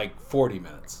do it in like 40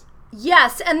 minutes?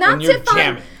 Yes, and that's if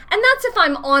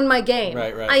I'm on my game.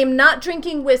 Right. I am not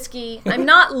drinking whiskey. I'm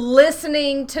not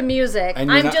listening to music.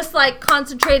 I'm just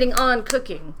concentrating on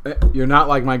cooking. You're not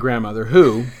like my grandmother,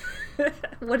 who...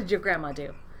 What did your grandma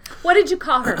do? What did you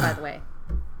call her, by the way?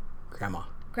 Grandma.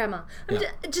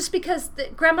 Yeah. Just because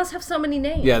grandmas have so many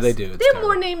names. Yeah, they do. They have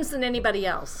more names than anybody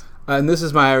else. And this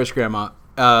is my Irish grandma.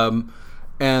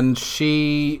 And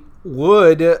she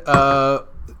would,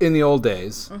 in the old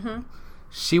days,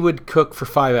 she would cook for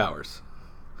 5 hours.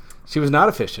 She was not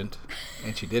efficient,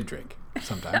 and she did drink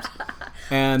sometimes.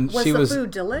 And was the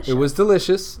food delicious? It was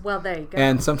delicious. Well, there you go.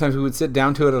 And sometimes we would sit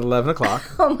down to it at 11 o'clock.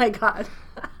 Oh, my God.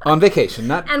 On vacation,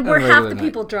 not and were half the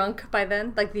people drunk by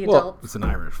then, like the adults? Well, it's an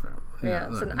Irish family. Yeah,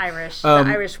 it's an Irish, the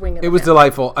Irish wing of the It was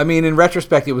family. delightful. In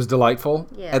retrospect, it was delightful.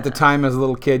 Yeah. At the time, as a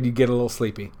little kid, you'd get a little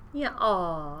sleepy. Yeah,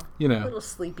 aw. A little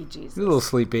sleepy Jesus. A little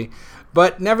sleepy.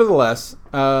 But nevertheless,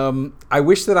 I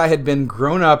wish that I had been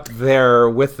grown up there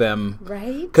with them.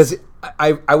 Right? Because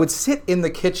I would sit in the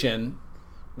kitchen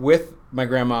with my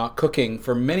grandma cooking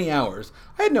for many hours.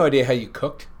 I had no idea how you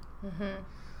cooked.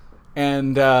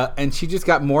 And she just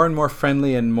got more and more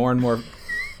friendly and more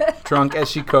drunk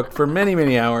as she cooked for many,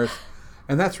 many hours.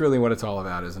 And that's really what it's all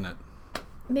about, isn't it?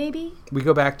 Maybe. We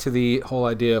go back to the whole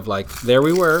idea of there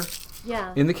we were,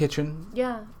 Yeah. In the kitchen.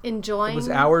 Yeah. Enjoying. It was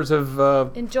hours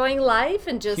of enjoying life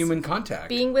and just human contact.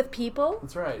 Being with people.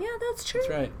 That's right. Yeah, that's true.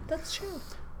 That's right. That's true.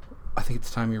 I think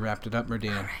it's time we wrapped it up,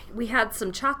 Merdina. All right. We had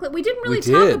some chocolate. We didn't really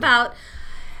talk about...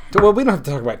 Well, we don't have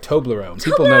to talk about Toblerone.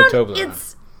 People know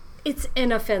Toblerone. It's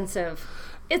inoffensive.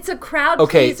 It's a crowd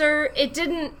pleaser. It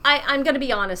didn't... I'm going to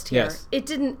be honest here. Yes. It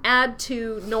didn't add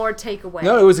to nor take away.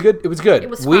 No, it was good. It was good. It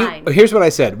was fine. Here's what I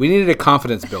said. We needed a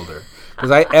confidence builder. Because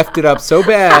I effed it up so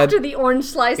bad after the orange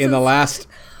slices in the last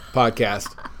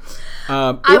podcast.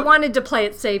 I wanted to play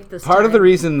it safe this time. Part of the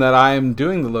reason that I'm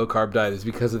doing the low carb diet is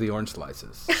because of the orange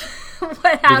slices.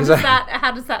 How does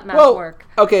that math work?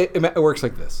 Okay, it works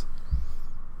like this.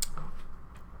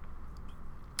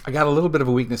 I got a little bit of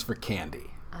a weakness for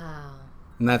candy. Oh.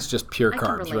 And that's just pure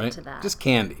carbs, can relate right? To that. Just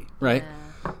candy, right?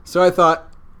 Yeah. So I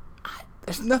thought,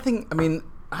 there's nothing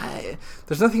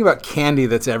about candy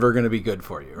that's ever going to be good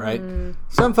for you, right?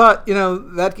 So I thought,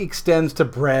 that extends to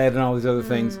bread and all these other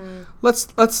things. Let's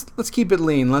keep it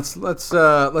lean. Let's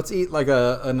eat like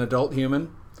an adult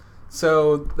human.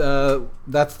 So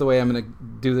that's the way I'm going to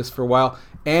do this for a while.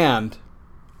 And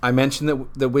I mentioned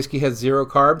that the whiskey has 0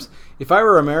 carbs. If I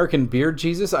were American Beer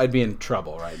Jesus, I'd be in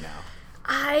trouble right now.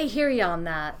 I hear you on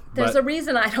that. There's a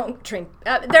reason I don't drink.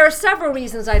 There are several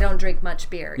reasons I don't drink much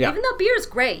beer. Yeah. Even though beer is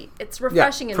great, it's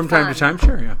refreshing and from fun. time to time,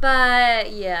 sure, yeah.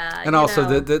 But yeah, and also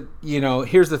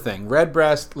here's the thing: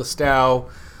 Redbreast, Lestau,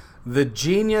 the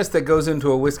genius that goes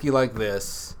into a whiskey like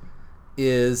this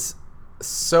is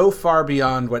so far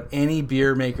beyond what any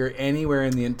beer maker anywhere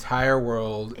in the entire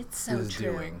world is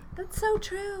doing. That's so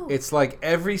true. It's like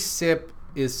every sip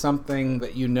is something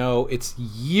that it's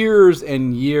years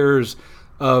and years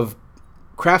of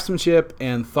craftsmanship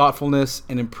and thoughtfulness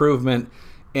and improvement.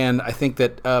 And I think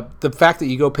that the fact that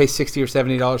you go pay $60 or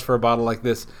 $70 for a bottle like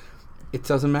this, it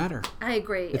doesn't matter. I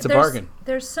agree. It's a bargain.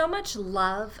 There's so much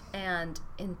love and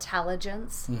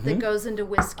intelligence that goes into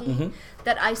whiskey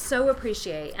that I so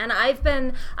appreciate. And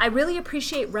I really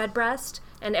appreciate Redbreast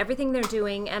and everything they're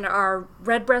doing, and our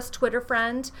Redbreast Twitter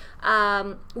friend.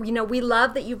 We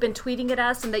love that you've been tweeting at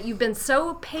us and that you've been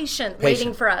so patient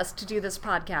waiting for us to do this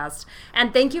podcast.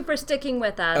 And thank you for sticking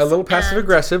with us. A little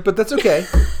passive-aggressive, but that's okay.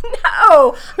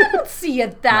 No, I don't see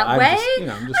it that way.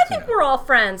 I think we're all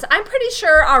friends. I'm pretty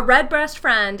sure our Redbreast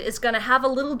friend is going to have a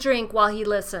little drink while he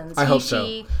listens. I hope so.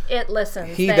 She, it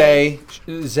listens. Zay.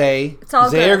 It's all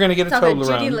Zay good. are going to get a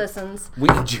Toblerone. Judy listens.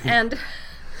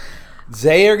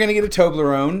 They are going to get a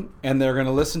Toblerone, and they're going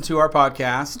to listen to our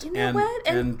podcast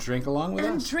and drink along with us.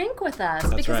 And drink with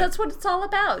us, because that's what it's all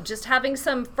about. Just having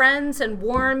some friends and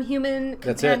warm human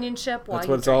companionship. That's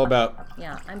what it's all about.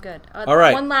 Yeah, I'm good. All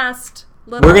right. One last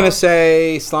little... We're going to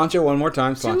say Sláinte one more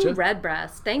time. Sláinte. To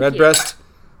Redbreast. Thank you. Redbreast,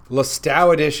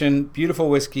 Lestau edition, beautiful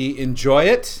whiskey. Enjoy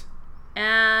it.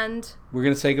 And... we're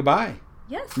going to say goodbye.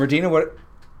 Yes. Merdina, what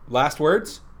last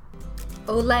words?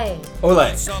 Ole.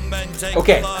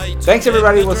 Okay. Thanks,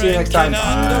 everybody. We'll see you next time.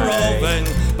 Bye.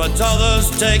 But others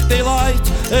take delight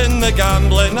in the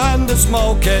gambling and the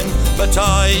smoking. But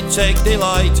I take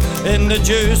delight in the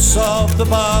juice of the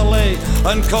barley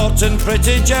and courting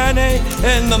pretty Jenny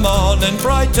in the morning,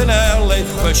 bright and early.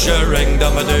 We're shirring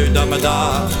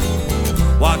dum-a-doo-dum-a-da.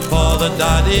 What for the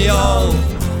daddy-o?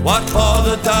 What for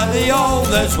the daddy-o?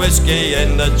 There's whiskey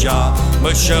in the jar.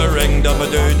 We're shirring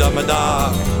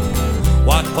dum-a-doo-dum-a-da.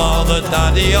 What for the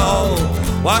daddy-o?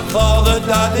 What for the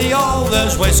daddy-o?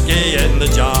 There's whiskey in the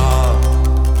jar.